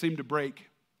just can't seem to break,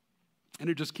 and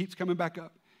it just keeps coming back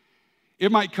up.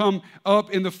 It might come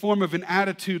up in the form of an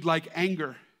attitude like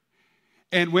anger.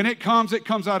 And when it comes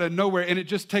out of nowhere, and it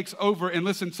just takes over. And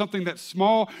listen, something that's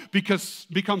small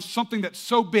becomes something that's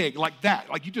so big, like that.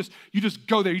 Like you just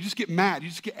go there, you just get mad, you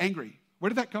just get angry. Where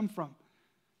did that come from?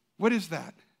 What is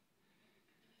that?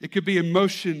 It could be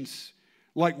emotions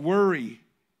like worry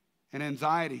and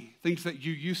anxiety, things that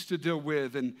you used to deal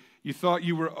with, and you thought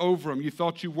you were over them, you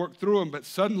thought you worked through them, but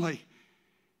suddenly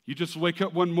you just wake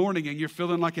up one morning and you're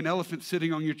feeling like an elephant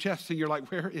sitting on your chest, and you're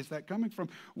like, where is that coming from?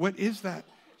 What is that?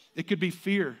 It could be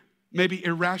fear, maybe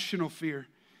irrational fear.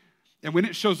 And when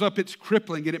it shows up, it's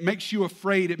crippling, and it makes you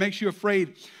afraid. It makes you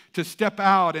afraid to step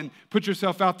out and put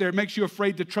yourself out there. It makes you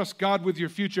afraid to trust God with your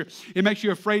future. It makes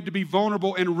you afraid to be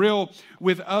vulnerable and real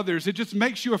with others. It just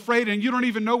makes you afraid, and you don't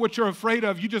even know what you're afraid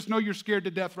of. You just know you're scared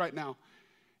to death right now.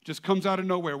 It just comes out of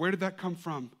nowhere. Where did that come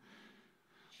from?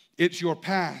 It's your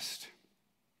past.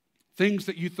 Things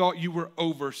that you thought you were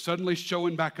over suddenly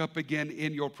showing back up again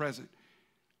in your present.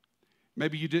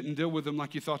 Maybe you didn't deal with them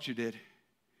like you thought you did.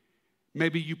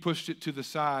 Maybe you pushed it to the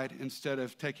side instead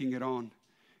of taking it on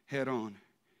head on.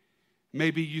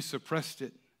 Maybe you suppressed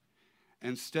it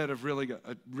instead of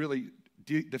really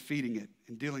defeating it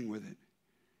and dealing with it.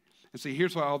 And see,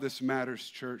 here's why all this matters,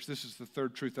 church. This is the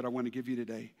third truth that I want to give you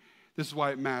today. This is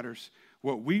why it matters.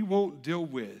 What we won't deal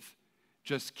with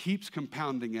just keeps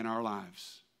compounding in our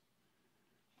lives.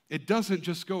 It doesn't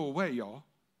just go away, y'all.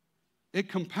 It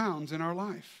compounds in our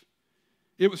life.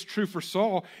 It was true for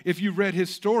Saul. If you read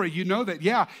his story, you know that,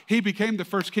 yeah, he became the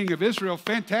first king of Israel.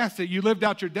 Fantastic. You lived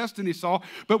out your destiny, Saul.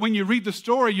 But when you read the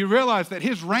story, you realize that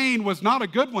his reign was not a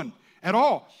good one at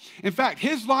all. In fact,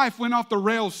 his life went off the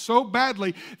rails so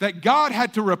badly that God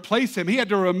had to replace him. He had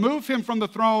to remove him from the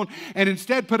throne and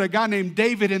instead put a guy named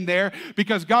David in there,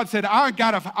 because God said, I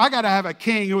gotta have a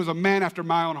king who is a man after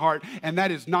my own heart. And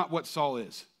that is not what Saul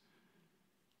is.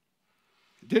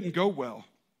 It didn't go well.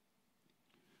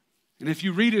 And if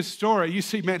you read his story, you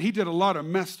see, man, he did a lot of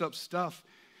messed up stuff.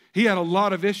 He had a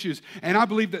lot of issues. And I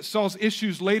believe that Saul's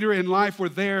issues later in life were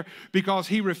there because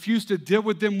he refused to deal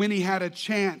with them when he had a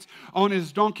chance. On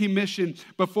his donkey mission,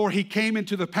 before he came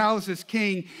into the palace as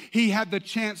king, he had the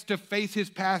chance to face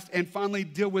his past and finally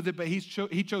deal with it, but he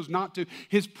chose not to.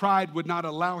 His pride would not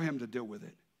allow him to deal with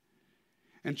it.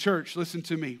 And church, listen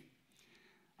to me.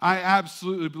 I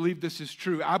absolutely believe this is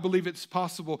true. I believe it's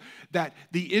possible that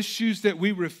the issues that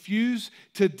we refuse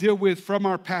to deal with from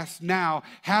our past now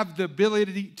have the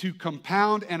ability to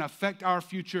compound and affect our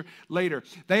future later.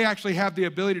 They actually have the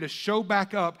ability to show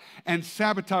back up and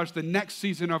sabotage the next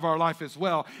season of our life as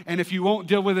well. And if you won't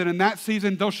deal with it in that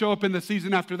season, they'll show up in the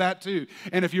season after that too.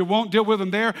 And if you won't deal with them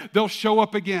there, they'll show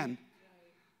up again.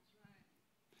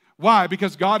 Why?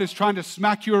 Because God is trying to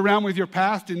smack you around with your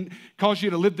past and cause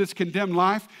you to live this condemned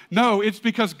life? No, it's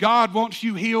because God wants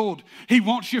you healed. He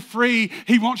wants you free.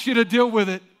 He wants you to deal with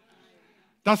it.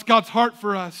 That's God's heart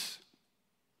for us.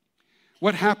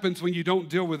 What happens when you don't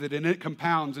deal with it and it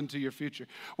compounds into your future?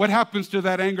 What happens to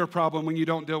that anger problem when you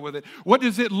don't deal with it? What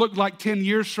does it look like 10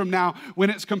 years from now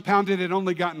when it's compounded and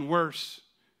only gotten worse?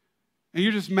 And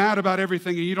you're just mad about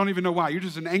everything and you don't even know why. You're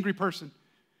just an angry person.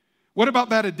 What about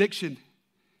that addiction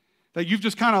that you've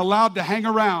just kind of allowed to hang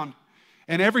around?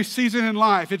 And every season in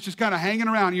life, it's just kind of hanging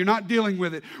around. You're not dealing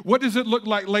with it. What does it look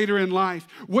like later in life?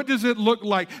 What does it look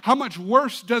like? How much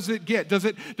worse does it get? Does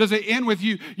it end with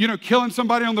you, killing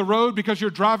somebody on the road because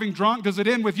you're driving drunk? Does it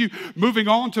end with you moving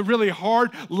on to really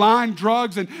hard line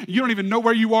drugs and you don't even know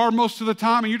where you are most of the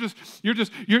time and you're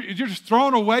just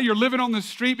thrown away? You're living on the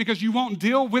street because you won't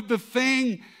deal with the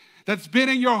thing that's been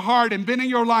in your heart and been in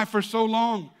your life for so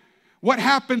long. What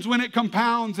happens when it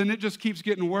compounds and it just keeps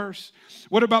getting worse?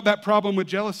 What about that problem with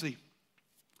jealousy?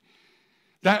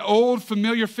 That old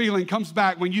familiar feeling comes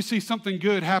back when you see something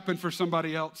good happen for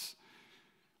somebody else.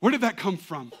 Where did that come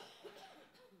from?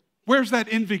 Where's that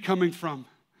envy coming from?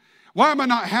 Why am I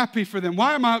not happy for them?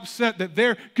 Why am I upset that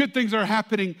their good things are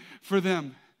happening for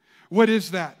them? What is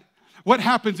that? What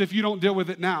happens if you don't deal with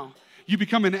it now? You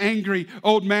become an angry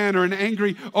old man or an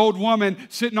angry old woman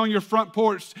sitting on your front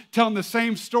porch telling the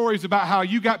same stories about how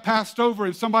you got passed over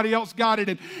and somebody else got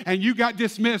it and you got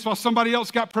dismissed while somebody else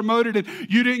got promoted and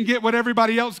you didn't get what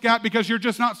everybody else got because you're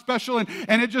just not special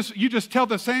and you just tell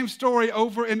the same story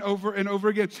over and over and over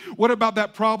again. What about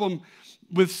that problem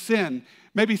with sin?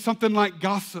 Maybe something like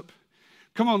gossip.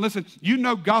 Come on, listen. You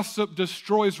know gossip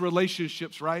destroys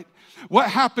relationships, right? What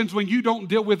happens when you don't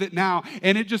deal with it now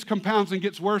and it just compounds and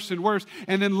gets worse and worse,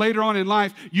 and then later on in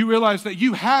life you realize that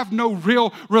you have no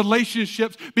real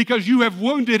relationships because you have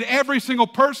wounded every single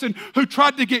person who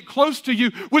tried to get close to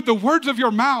you with the words of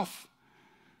your mouth.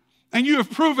 And you have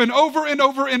proven over and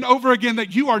over and over again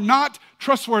that you are not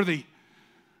trustworthy.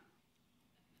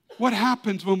 What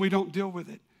happens when we don't deal with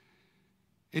it?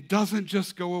 It doesn't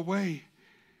just go away.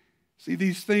 See,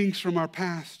 these things from our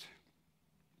past,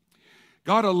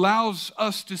 God allows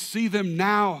us to see them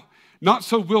now, not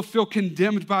so we'll feel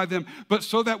condemned by them, but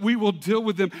so that we will deal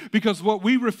with them. Because what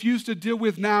we refuse to deal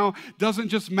with now doesn't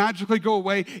just magically go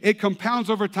away. It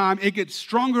compounds over time. It gets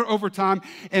stronger over time.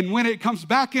 And when it comes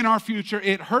back in our future,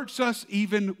 it hurts us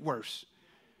even worse.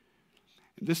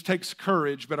 And this takes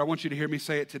courage, but I want you to hear me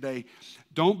say it today.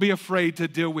 Don't be afraid to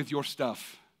deal with your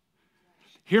stuff.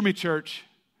 Hear me, church.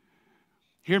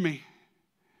 Hear me.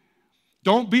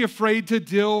 Don't be afraid to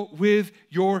deal with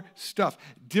your stuff.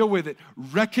 Deal with it.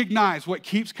 Recognize what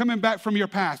keeps coming back from your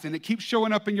past and it keeps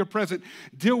showing up in your present.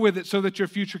 Deal with it so that your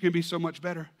future can be so much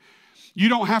better. You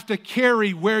don't have to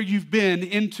carry where you've been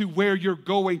into where you're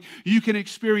going. You can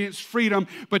experience freedom,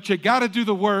 but you got to do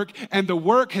the work, and the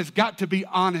work has got to be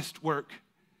honest work.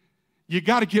 You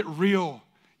got to get real.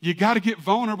 You got to get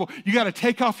vulnerable. You got to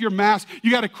take off your mask.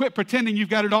 You got to quit pretending you've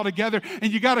got it all together.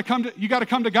 And you got to come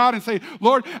to God and say,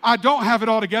 Lord, I don't have it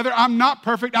all together. I'm not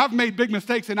perfect. I've made big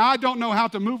mistakes and I don't know how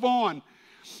to move on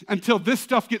until this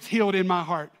stuff gets healed in my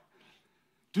heart.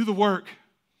 Do the work.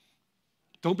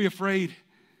 Don't be afraid.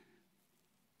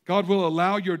 God will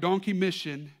allow your donkey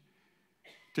mission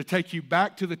to take you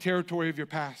back to the territory of your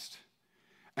past.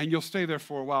 And you'll stay there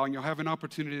for a while and you'll have an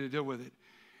opportunity to deal with it.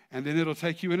 And then it'll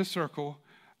take you in a circle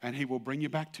and he will bring you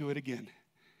back to it again.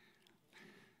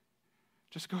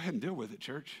 Just go ahead and deal with it,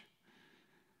 church.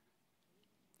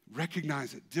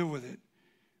 Recognize it, deal with it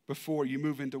before you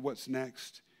move into what's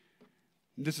next.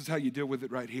 And this is how you deal with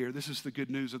it right here. This is the good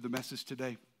news of the message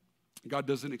today. God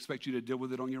doesn't expect you to deal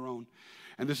with it on your own.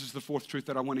 And this is the fourth truth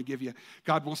that I want to give you.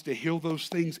 God wants to heal those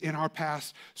things in our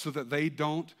past so that they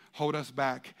don't hold us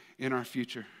back in our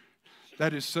future.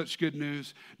 That is such good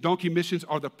news. Donkey missions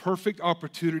are the perfect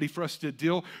opportunity for us to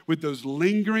deal with those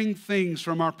lingering things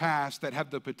from our past that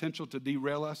have the potential to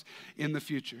derail us in the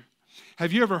future.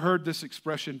 Have you ever heard this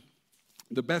expression,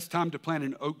 the best time to plant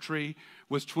an oak tree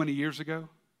was 20 years ago,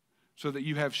 so that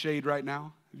you have shade right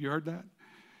now? Have you heard that?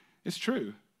 It's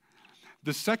true.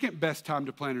 The second best time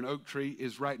to plant an oak tree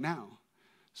is right now,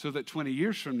 so that 20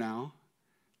 years from now,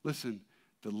 listen,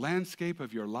 the landscape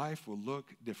of your life will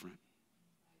look different.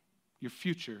 Your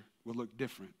future will look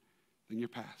different than your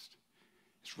past.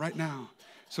 It's right now.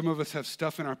 Some of us have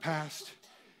stuff in our past,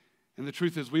 and the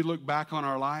truth is we look back on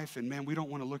our life, and man, we don't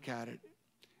want to look at it.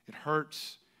 It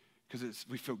hurts because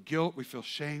we feel guilt, we feel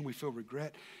shame, we feel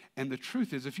regret. And the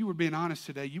truth is, if you were being honest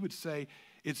today, you would say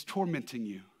it's tormenting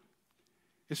you.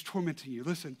 It's tormenting you.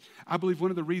 Listen, I believe one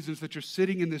of the reasons that you're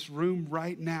sitting in this room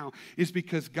right now is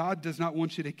because God does not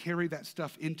want you to carry that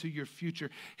stuff into your future.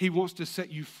 He wants to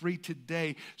set you free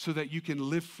today so that you can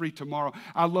live free tomorrow.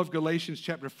 I love Galatians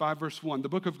chapter 5, verse 1. The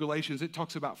book of Galatians, it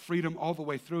talks about freedom all the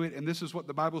way through it. And this is what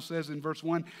the Bible says in verse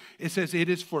 1. It says, it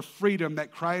is for freedom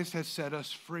that Christ has set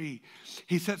us free.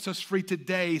 He sets us free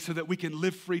today so that we can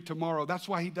live free tomorrow. That's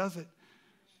why he does it.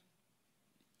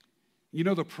 You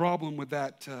know the problem with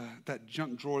that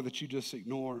junk drawer that you just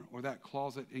ignore, or that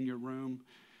closet in your room,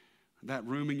 that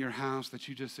room in your house that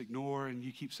you just ignore and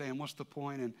you keep saying, what's the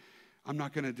point? And I'm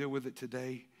not going to deal with it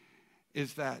today,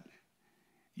 is that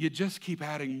you just keep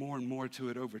adding more and more to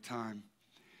it over time.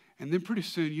 And then pretty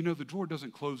soon, you know, the drawer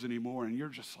doesn't close anymore and you're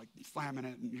just like slamming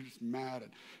it and you're just mad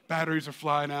and batteries are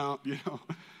flying out, you know.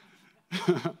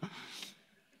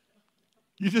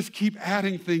 You just keep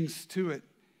adding things to it.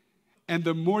 And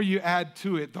the more you add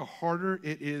to it, the harder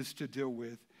it is to deal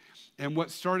with. And what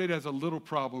started as a little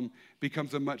problem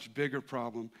becomes a much bigger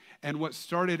problem. And what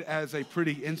started as a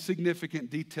pretty insignificant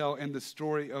detail in the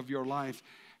story of your life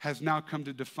has now come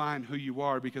to define who you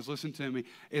are. Because listen to me,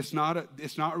 it's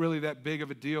not really that big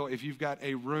of a deal if you've got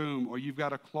a room or you've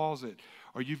got a closet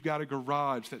or you've got a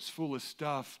garage that's full of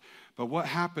stuff. But what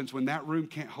happens when that room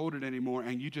can't hold it anymore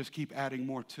and you just keep adding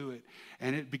more to it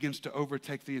and it begins to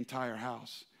overtake the entire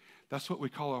house? That's what we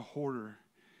call a hoarder.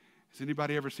 Has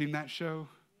anybody ever seen that show?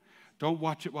 Don't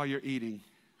watch it while you're eating.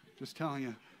 Just telling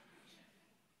you.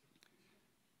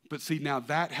 But see, now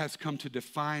that has come to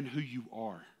define who you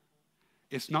are.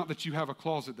 It's not that you have a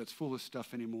closet that's full of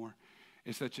stuff anymore.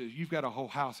 It's that you've got a whole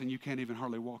house and you can't even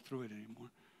hardly walk through it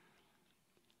anymore.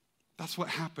 That's what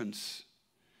happens.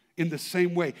 In the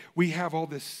same way, we have all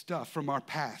this stuff from our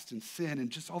past and sin and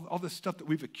just all this stuff that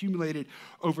we've accumulated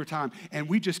over time. And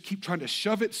we just keep trying to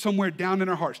shove it somewhere down in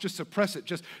our hearts. Just suppress it.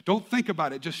 Just don't think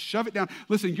about it. Just shove it down.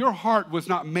 Listen, your heart was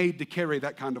not made to carry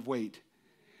that kind of weight.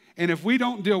 And if we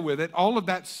don't deal with it, all of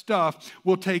that stuff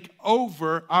will take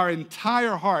over our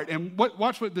entire heart. And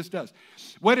watch what this does.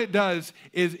 What it does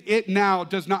is it now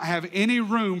does not have any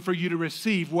room for you to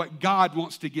receive what God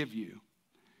wants to give you.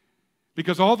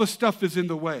 Because all the stuff is in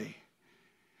the way.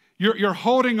 You're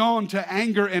holding on to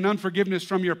anger and unforgiveness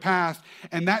from your past,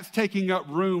 and that's taking up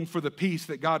room for the peace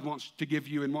that God wants to give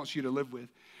you and wants you to live with.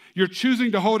 You're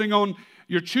choosing to hold on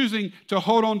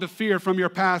to fear from your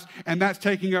past, and that's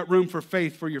taking up room for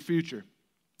faith for your future.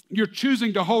 You're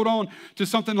choosing to hold on to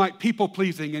something like people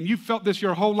pleasing, and you've felt this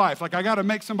your whole life. Like, I got to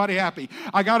make somebody happy.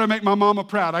 I got to make my mama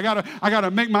proud. I got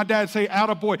to make my dad say,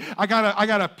 attaboy. I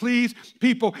got to please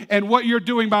people. And what you're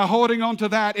doing by holding on to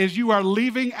that is you are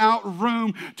leaving out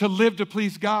room to live to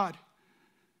please God.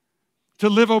 To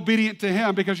live obedient to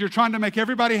him, because you're trying to make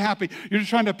everybody happy. You're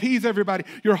just trying to appease everybody.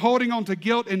 You're holding on to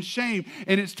guilt and shame,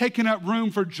 and it's taking up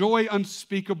room for joy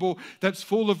unspeakable that's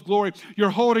full of glory. You're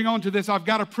holding on to this. I've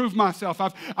got to prove myself.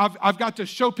 I've got to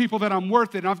show people that I'm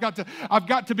worth it. And I've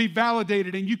got to be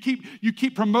validated. And you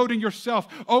keep promoting yourself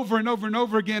over and over and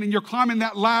over again, and you're climbing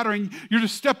that ladder, and you're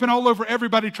just stepping all over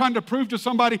everybody, trying to prove to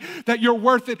somebody that you're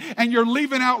worth it, and you're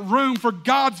leaving out room for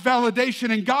God's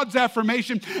validation and God's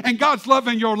affirmation and God's love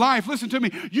in your life. Listen to me.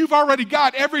 You've already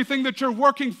got everything that you're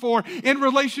working for in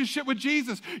relationship with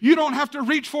Jesus. You don't have to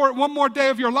reach for it one more day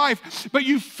of your life, but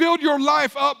you filled your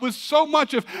life up with so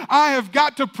much of, I have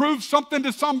got to prove something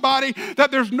to somebody, that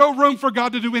there's no room for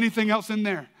God to do anything else in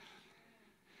there.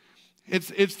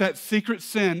 It's that secret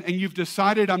sin, and you've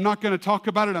decided, I'm not going to talk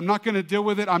about it. I'm not going to deal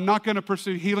with it. I'm not going to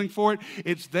pursue healing for it.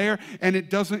 It's there, and it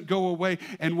doesn't go away.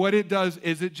 And what it does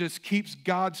is it just keeps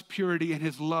God's purity and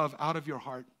his love out of your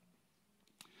heart.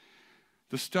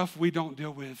 The stuff we don't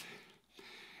deal with,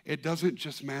 it doesn't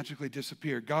just magically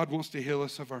disappear. God wants to heal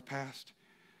us of our past.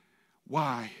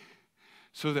 Why?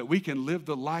 So that we can live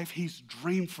the life he's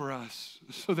dreamed for us,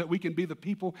 so that we can be the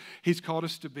people he's called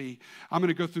us to be. I'm going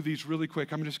to go through these really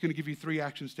quick. I'm just going to give you 3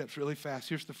 action steps really fast.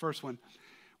 Here's the first one.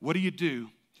 What do you do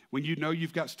when you know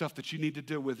you've got stuff that you need to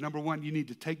deal with? Number 1, you need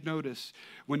to take notice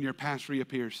when your past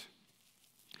reappears.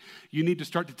 You need to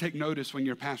start to take notice when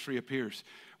your past reappears.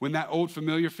 When that old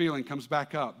familiar feeling comes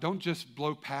back up, don't just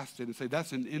blow past it and say,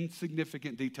 that's an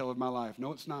insignificant detail of my life.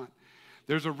 No, it's not.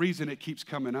 There's a reason it keeps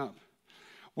coming up.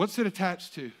 What's it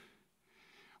attached to?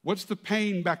 What's the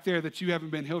pain back there that you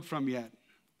haven't been healed from yet?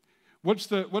 What's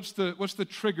the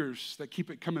triggers that keep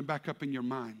it coming back up in your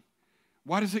mind?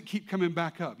 Why does it keep coming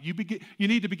back up? You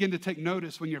need to begin to take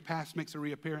notice when your past makes a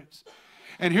reappearance.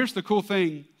 And here's the cool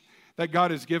thing that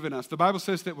God has given us. The Bible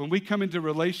says that when we come into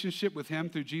relationship with him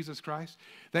through Jesus Christ,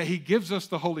 that he gives us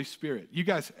the Holy Spirit. You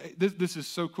guys, this is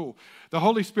so cool. The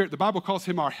Holy Spirit, the Bible calls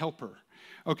him our helper.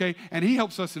 Okay, and he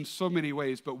helps us in so many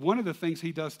ways, but one of the things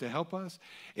he does to help us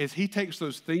is he takes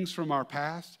those things from our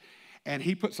past and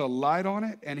he puts a light on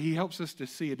it and he helps us to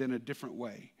see it in a different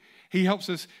way. He helps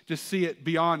us to see it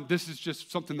beyond, this is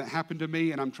just something that happened to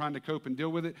me and I'm trying to cope and deal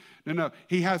with it. No,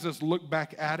 he has us look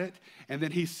back at it and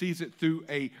then he sees it through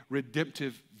a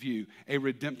redemptive view, a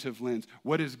redemptive lens.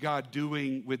 What is God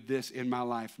doing with this in my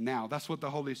life now? That's what the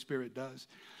Holy Spirit does.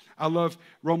 I love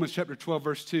Romans chapter 12,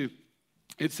 verse 2.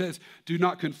 It says, do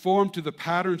not conform to the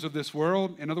patterns of this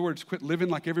world. In other words, quit living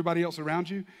like everybody else around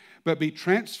you, but be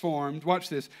transformed, watch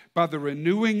this, by the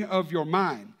renewing of your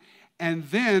mind. And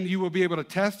then you will be able to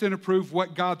test and approve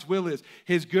what God's will is,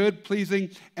 his good,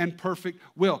 pleasing, and perfect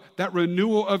will. That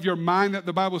renewal of your mind that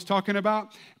the Bible is talking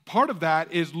about, part of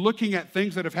that is looking at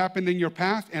things that have happened in your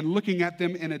past and looking at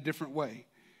them in a different way.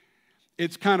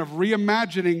 It's kind of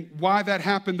reimagining why that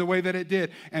happened the way that it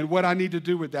did and what I need to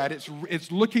do with that.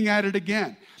 It's looking at it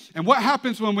again. And what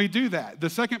happens when we do that? The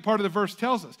second part of the verse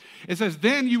tells us. It says,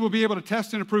 then you will be able to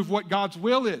test and approve what God's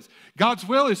will is. God's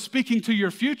will is speaking to your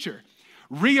future.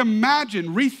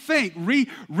 Reimagine, rethink,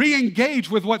 re-engage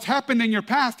with what's happened in your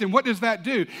past. And what does that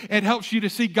do? It helps you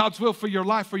to see God's will for your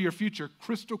life, for your future,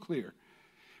 crystal clear.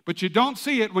 But you don't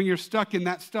see it when you're stuck in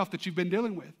that stuff that you've been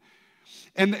dealing with.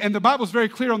 And the Bible's very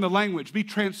clear on the language. Be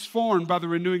transformed by the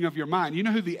renewing of your mind. You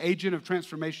know who the agent of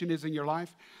transformation is in your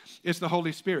life? It's the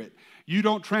Holy Spirit. You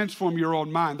don't transform your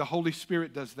own mind. The Holy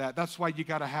Spirit does that. That's why you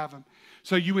got to have him.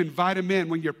 So you invite him in.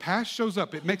 When your past shows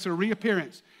up, it makes a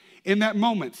reappearance. In that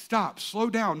moment, stop, slow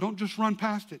down. Don't just run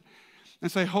past it.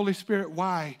 And say, Holy Spirit,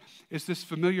 why is this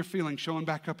familiar feeling showing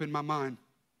back up in my mind?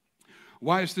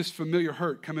 Why is this familiar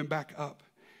hurt coming back up?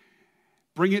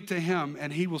 Bring it to him,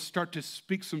 and he will start to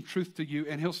speak some truth to you,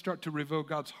 and he'll start to reveal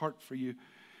God's heart for you.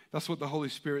 That's what the Holy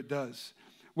Spirit does.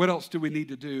 What else do we need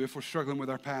to do if we're struggling with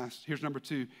our past? Here's number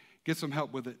 2. Get some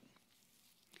help with it.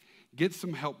 Get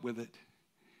some help with it.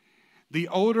 The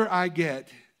older I get,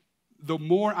 the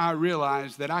more I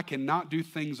realize that I cannot do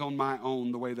things on my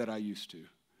own the way that I used to.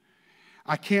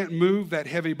 I can't move that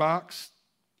heavy box.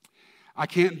 I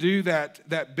can't do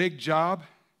that big job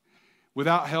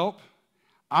without help.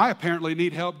 I apparently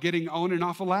need help getting on and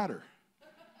off a ladder.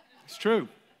 It's true.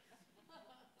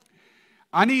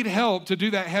 I need help to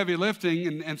do that heavy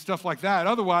lifting and stuff like that.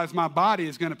 Otherwise, my body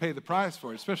is going to pay the price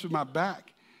for it, especially my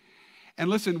back. And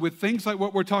listen, with things like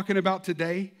what we're talking about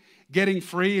today, getting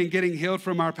free and getting healed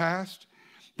from our past,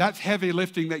 that's heavy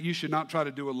lifting that you should not try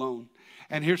to do alone.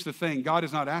 And here's the thing, God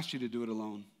has not asked you to do it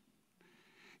alone.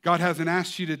 God hasn't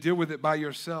asked you to deal with it by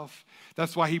yourself.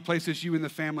 That's why he places you in the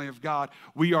family of God.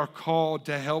 We are called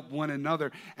to help one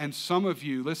another. And some of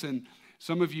you, listen,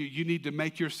 you need to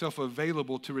make yourself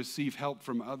available to receive help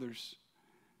from others.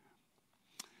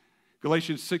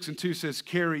 Galatians 6:2 says,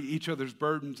 carry each other's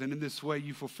burdens, and in this way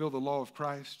you fulfill the law of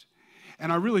Christ.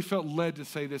 And I really felt led to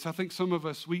say this. I think some of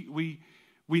us, we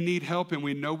need help, and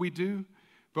we know we do,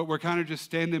 but we're kind of just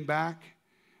standing back,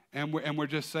 and we're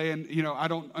just saying, I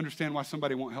don't understand why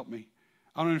somebody won't help me.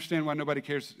 I don't understand why nobody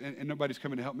cares and nobody's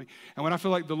coming to help me. And what I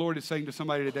feel like the Lord is saying to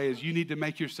somebody today is you need to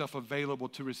make yourself available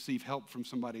to receive help from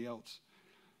somebody else.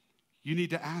 You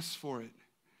need to ask for it.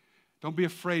 Don't be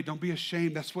afraid. Don't be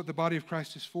ashamed. That's what the body of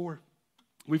Christ is for.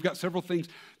 We've got several things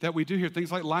that we do here.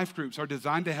 Things like life groups are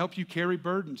designed to help you carry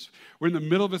burdens. We're in the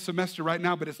middle of a semester right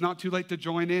now, but it's not too late to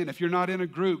join in. If you're not in a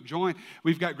group, join.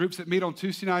 We've got groups that meet on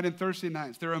Tuesday night and Thursday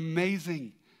nights. They're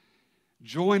amazing.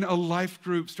 Join a life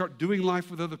group. Start doing life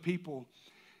with other people.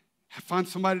 Find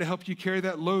somebody to help you carry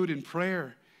that load in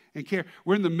prayer and care.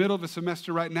 We're in the middle of a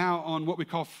semester right now on what we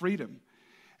call freedom.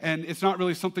 And it's not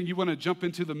really something you want to jump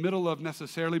into the middle of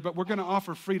necessarily, but we're going to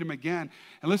offer freedom again.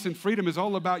 And listen, freedom is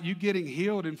all about you getting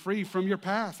healed and free from your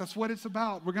past. That's what it's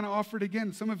about. We're going to offer it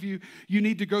again. Some of you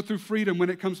need to go through freedom when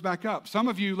it comes back up. Some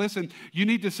of you, listen, you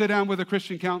need to sit down with a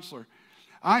Christian counselor.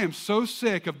 I am so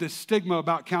sick of this stigma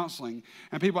about counseling.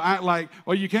 And people act like,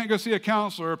 well, you can't go see a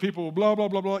counselor, or people blah, blah,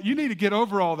 blah, blah. You need to get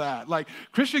over all that. Like,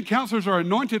 Christian counselors are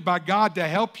anointed by God to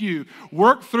help you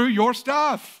work through your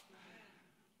stuff.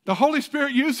 The Holy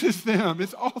Spirit uses them.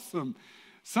 It's awesome.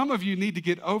 Some of you need to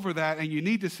get over that, and you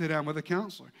need to sit down with a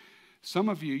counselor. Some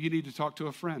of you need to talk to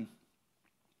a friend.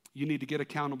 You need to get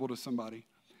accountable to somebody.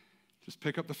 Just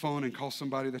pick up the phone and call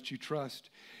somebody that you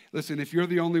trust. Listen, if you're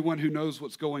the only one who knows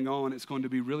what's going on, it's going to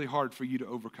be really hard for you to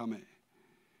overcome it.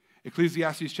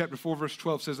 Ecclesiastes chapter 4, verse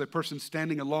 12 says, a person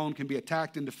standing alone can be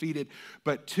attacked and defeated,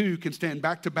 but two can stand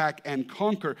back to back and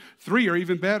conquer. Three are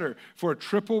even better, for a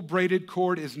triple braided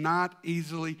cord is not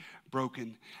easily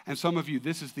broken. And some of you,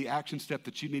 this is the action step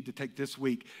that you need to take this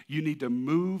week. You need to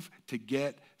move to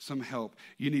get some help.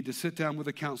 You need to sit down with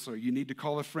a counselor. You need to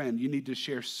call a friend. You need to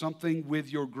share something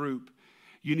with your group.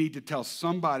 You need to tell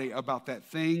somebody about that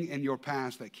thing in your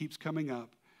past that keeps coming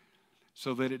up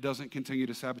so that it doesn't continue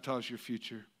to sabotage your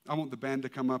future. I want the band to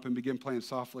come up and begin playing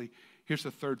softly. Here's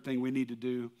the third thing we need to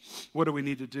do. What do we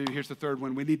need to do? Here's the third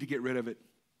one. We need to get rid of it.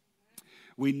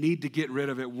 We need to get rid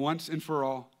of it once and for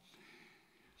all.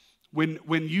 When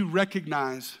you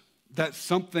recognize that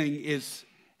something is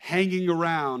hanging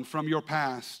around from your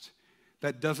past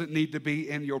that doesn't need to be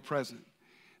in your present,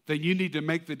 then you need to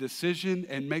make the decision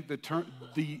and make the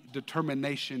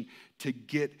determination to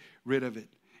get rid of it.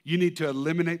 You need to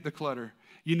eliminate the clutter.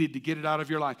 You need to get it out of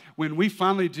your life. When we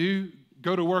finally do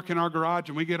go to work in our garage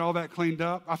and we get all that cleaned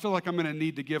up, I feel like I'm going to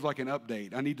need to give like an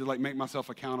update. I need to like make myself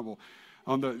accountable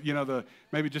on the,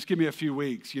 maybe just give me a few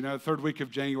weeks. Third week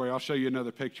of January, I'll show you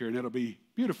another picture and it'll be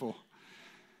beautiful.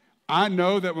 I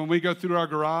know that when we go through our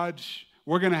garage,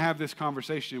 we're going to have this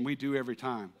conversation, and we do every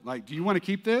time. Like, do you want to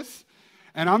keep this?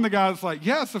 And I'm the guy that's like,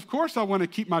 yes, of course I want to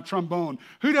keep my trombone.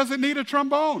 Who doesn't need a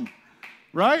trombone?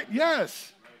 Right?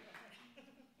 Yes.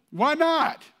 Why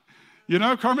not?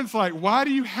 Carmen's like, why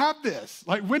do you have this?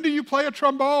 Like, when do you play a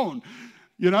trombone?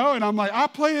 And I'm like, I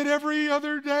play it every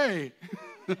other day.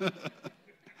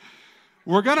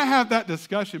 We're going to have that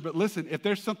discussion, but listen, if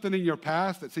there's something in your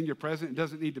past that's in your present and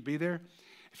doesn't need to be there,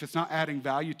 if it's not adding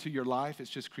value to your life, it's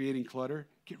just creating clutter,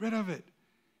 get rid of it.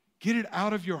 Get it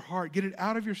out of your heart. Get it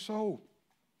out of your soul.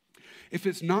 If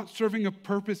it's not serving a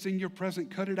purpose in your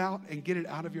present, cut it out and get it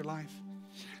out of your life.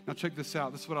 Now check this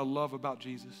out. This is what I love about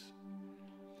Jesus.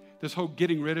 This whole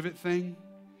getting rid of it thing,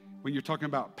 when you're talking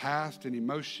about past and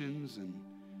emotions and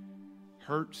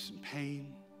hurts and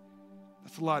pain,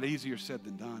 that's a lot easier said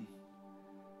than done.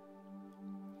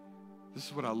 This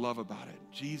is what I love about it.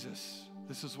 Jesus,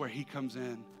 this is where he comes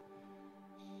in.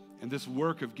 And this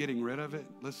work of getting rid of it,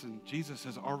 listen, Jesus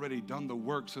has already done the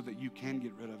work so that you can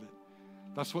get rid of it.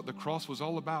 That's what the cross was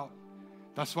all about.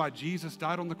 That's why Jesus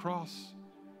died on the cross.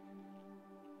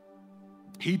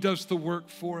 He does the work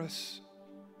for us.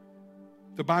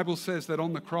 The Bible says that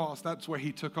on the cross, that's where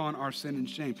he took on our sin and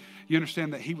shame. You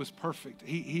understand that he was perfect.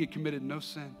 He had committed no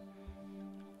sin.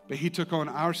 But he took on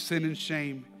our sin and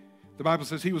shame. The Bible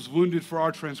says he was wounded for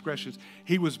our transgressions.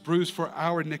 He was bruised for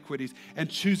our iniquities. And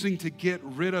choosing to get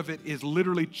rid of it is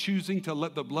literally choosing to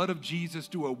let the blood of Jesus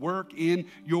do a work in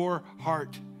your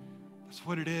heart. That's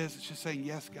what it is. It's just saying,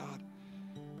 yes, God,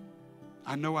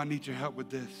 I know I need your help with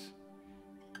this.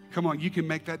 Come on, you can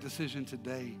make that decision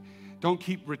today. Don't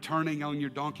keep returning on your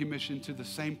donkey mission to the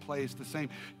same place, the same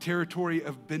territory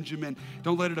of Benjamin.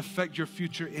 Don't let it affect your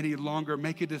future any longer.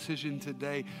 Make a decision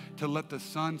today to let the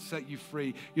Son set you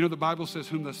free. The Bible says,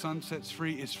 whom the Son sets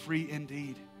free is free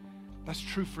indeed. That's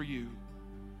true for you.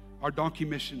 Our donkey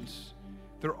missions,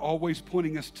 they're always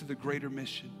pointing us to the greater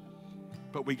mission,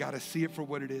 but we got to see it for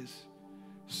what it is.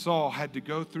 Saul had to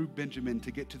go through Benjamin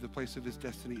to get to the place of his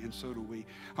destiny, and so do we.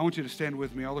 I want you to stand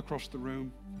with me all across the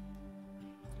room.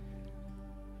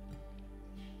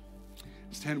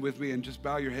 Stand with me and just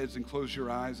bow your heads and close your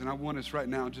eyes. And I want us right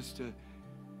now just to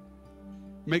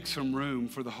make some room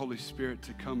for the Holy Spirit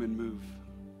to come and move.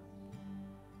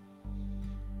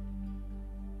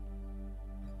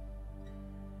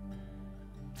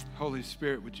 Holy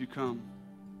Spirit, would you come?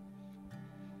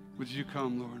 Would you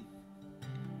come, Lord?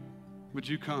 Would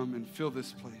you come and fill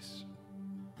this place?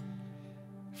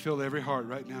 Fill every heart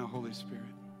right now, Holy Spirit.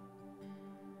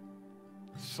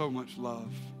 So much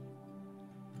love.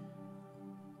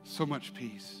 So much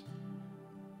peace.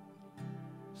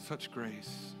 Such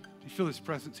grace. Do you feel his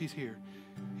presence? He's here.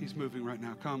 He's moving right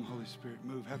now. Come, Holy Spirit,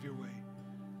 move. Have your way.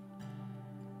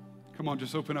 Come on,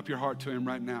 just open up your heart to him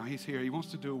right now. He's here. He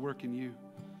wants to do a work in you.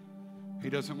 He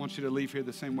doesn't want you to leave here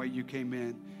the same way you came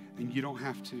in, and you don't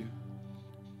have to.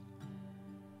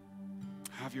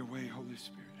 Have your way, Holy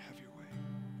Spirit. Have your way.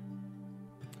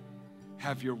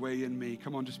 Have your way in me.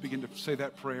 Come on, just begin to say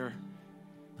that prayer.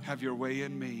 Have your way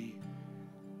in me.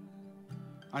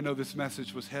 I know this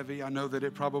message was heavy. I know that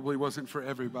it probably wasn't for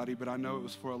everybody, but I know it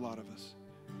was for a lot of us.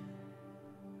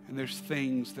 And there's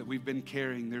things that we've been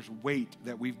carrying. There's weight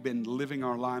that we've been living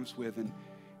our lives with. And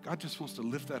God just wants to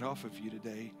lift that off of you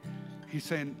today. He's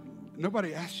saying,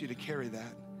 nobody asked you to carry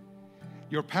that.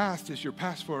 Your past is your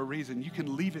past for a reason. You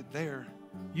can leave it there.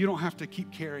 You don't have to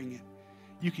keep carrying it.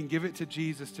 You can give it to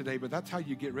Jesus today, but that's how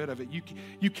you get rid of it.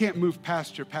 You can't move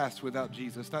past your past without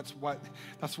Jesus. That's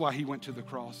why he went to the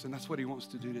cross, and that's what he wants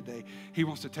to do today. He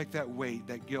wants to take that weight,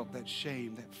 that guilt, that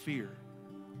shame, that fear,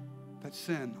 that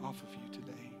sin off of you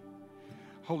today.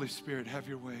 Holy Spirit, have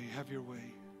your way, have your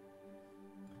way.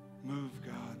 Move,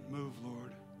 God, move,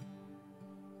 Lord.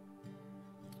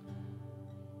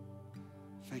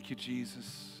 Thank you,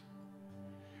 Jesus.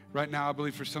 Right now, I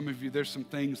believe for some of you, there's some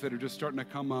things that are just starting to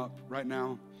come up right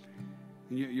now.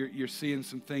 And you're seeing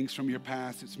some things from your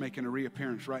past. It's making a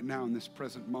reappearance right now in this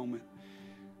present moment.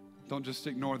 Don't just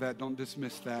ignore that. Don't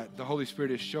dismiss that. The Holy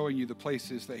Spirit is showing you the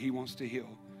places that he wants to heal.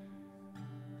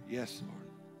 Yes, Lord.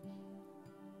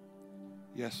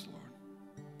 Yes, Lord.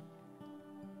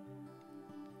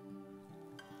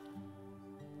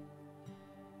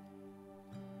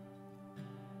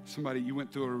 Somebody, you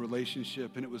went through a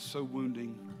relationship and it was so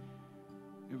wounding.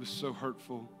 It was so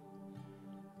hurtful.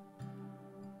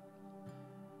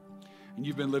 And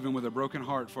you've been living with a broken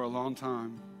heart for a long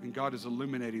time. And God is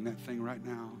illuminating that thing right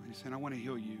now. He's saying, I want to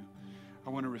heal you. I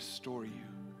want to restore you.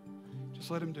 Just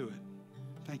let him do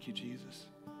it. Thank you, Jesus.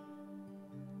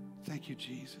 Thank you,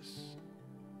 Jesus.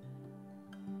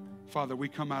 Father, we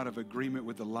come out of agreement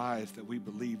with the lies that we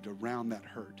believed around that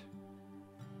hurt.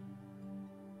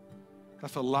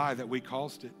 That's a lie that we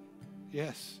caused it.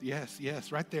 Yes, yes,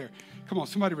 yes, right there. Come on,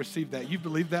 somebody receive that. You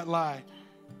believe that lie.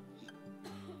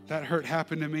 That hurt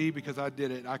happened to me because I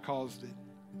did it. I caused it.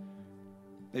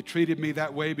 They treated me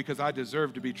that way because I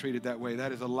deserve to be treated that way.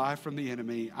 That is a lie from the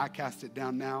enemy. I cast it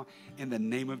down now in the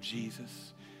name of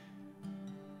Jesus.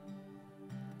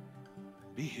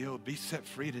 Be healed. Be set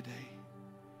free today.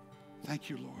 Thank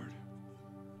you, Lord.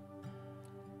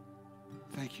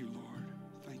 Thank you, Lord.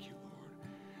 Thank you, Lord.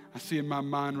 I see in my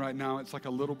mind right now, it's like a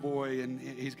little boy, and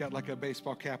he's got like a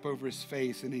baseball cap over his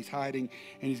face, and he's hiding,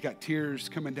 and he's got tears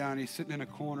coming down. He's sitting in a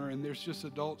corner, and there's just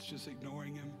adults just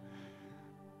ignoring him.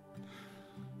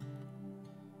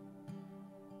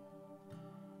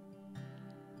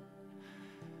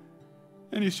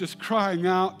 And he's just crying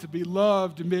out to be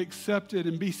loved and be accepted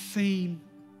and be seen.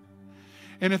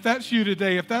 And if that's you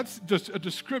today, if that's just a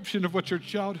description of what your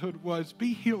childhood was,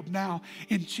 be healed now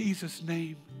in Jesus'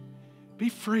 name. Be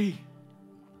free.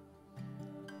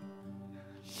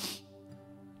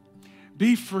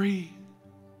 Be free.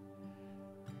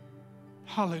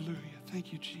 Hallelujah.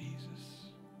 Thank you, Jesus.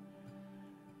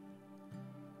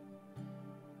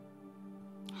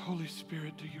 Holy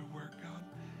Spirit, do your work, God.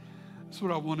 That's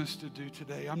what I want us to do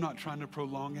today. I'm not trying to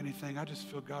prolong anything. I just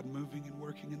feel God moving and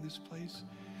working in this place.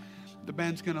 The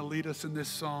band's going to lead us in this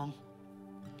song.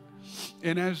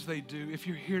 And as they do, if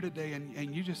you're here today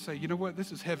and you just say, you know what,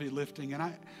 this is heavy lifting, and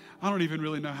I don't even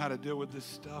really know how to deal with this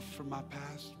stuff from my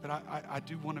past, but I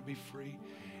do want to be free.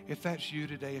 If that's you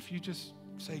today, if you just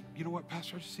say, you know what,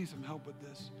 Pastor, I just need some help with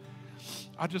this.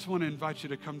 I just want to invite you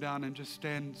to come down and just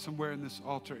stand somewhere in this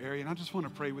altar area, and I just want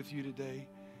to pray with you today.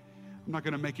 I'm not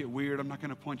going to make it weird. I'm not going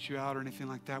to point you out or anything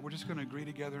like that. We're just going to agree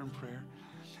together in prayer.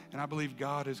 And I believe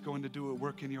God is going to do a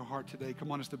work in your heart today. Come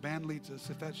on, as the band leads us,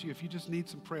 if that's you, if you just need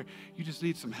some prayer, you just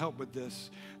need some help with this,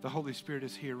 the Holy Spirit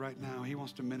is here right now. He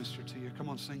wants to minister to you. Come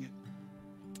on, sing it.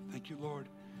 Thank you, Lord.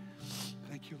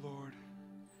 Thank you, Lord.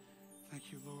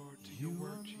 Thank you, Lord. Do your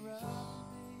work, Jesus.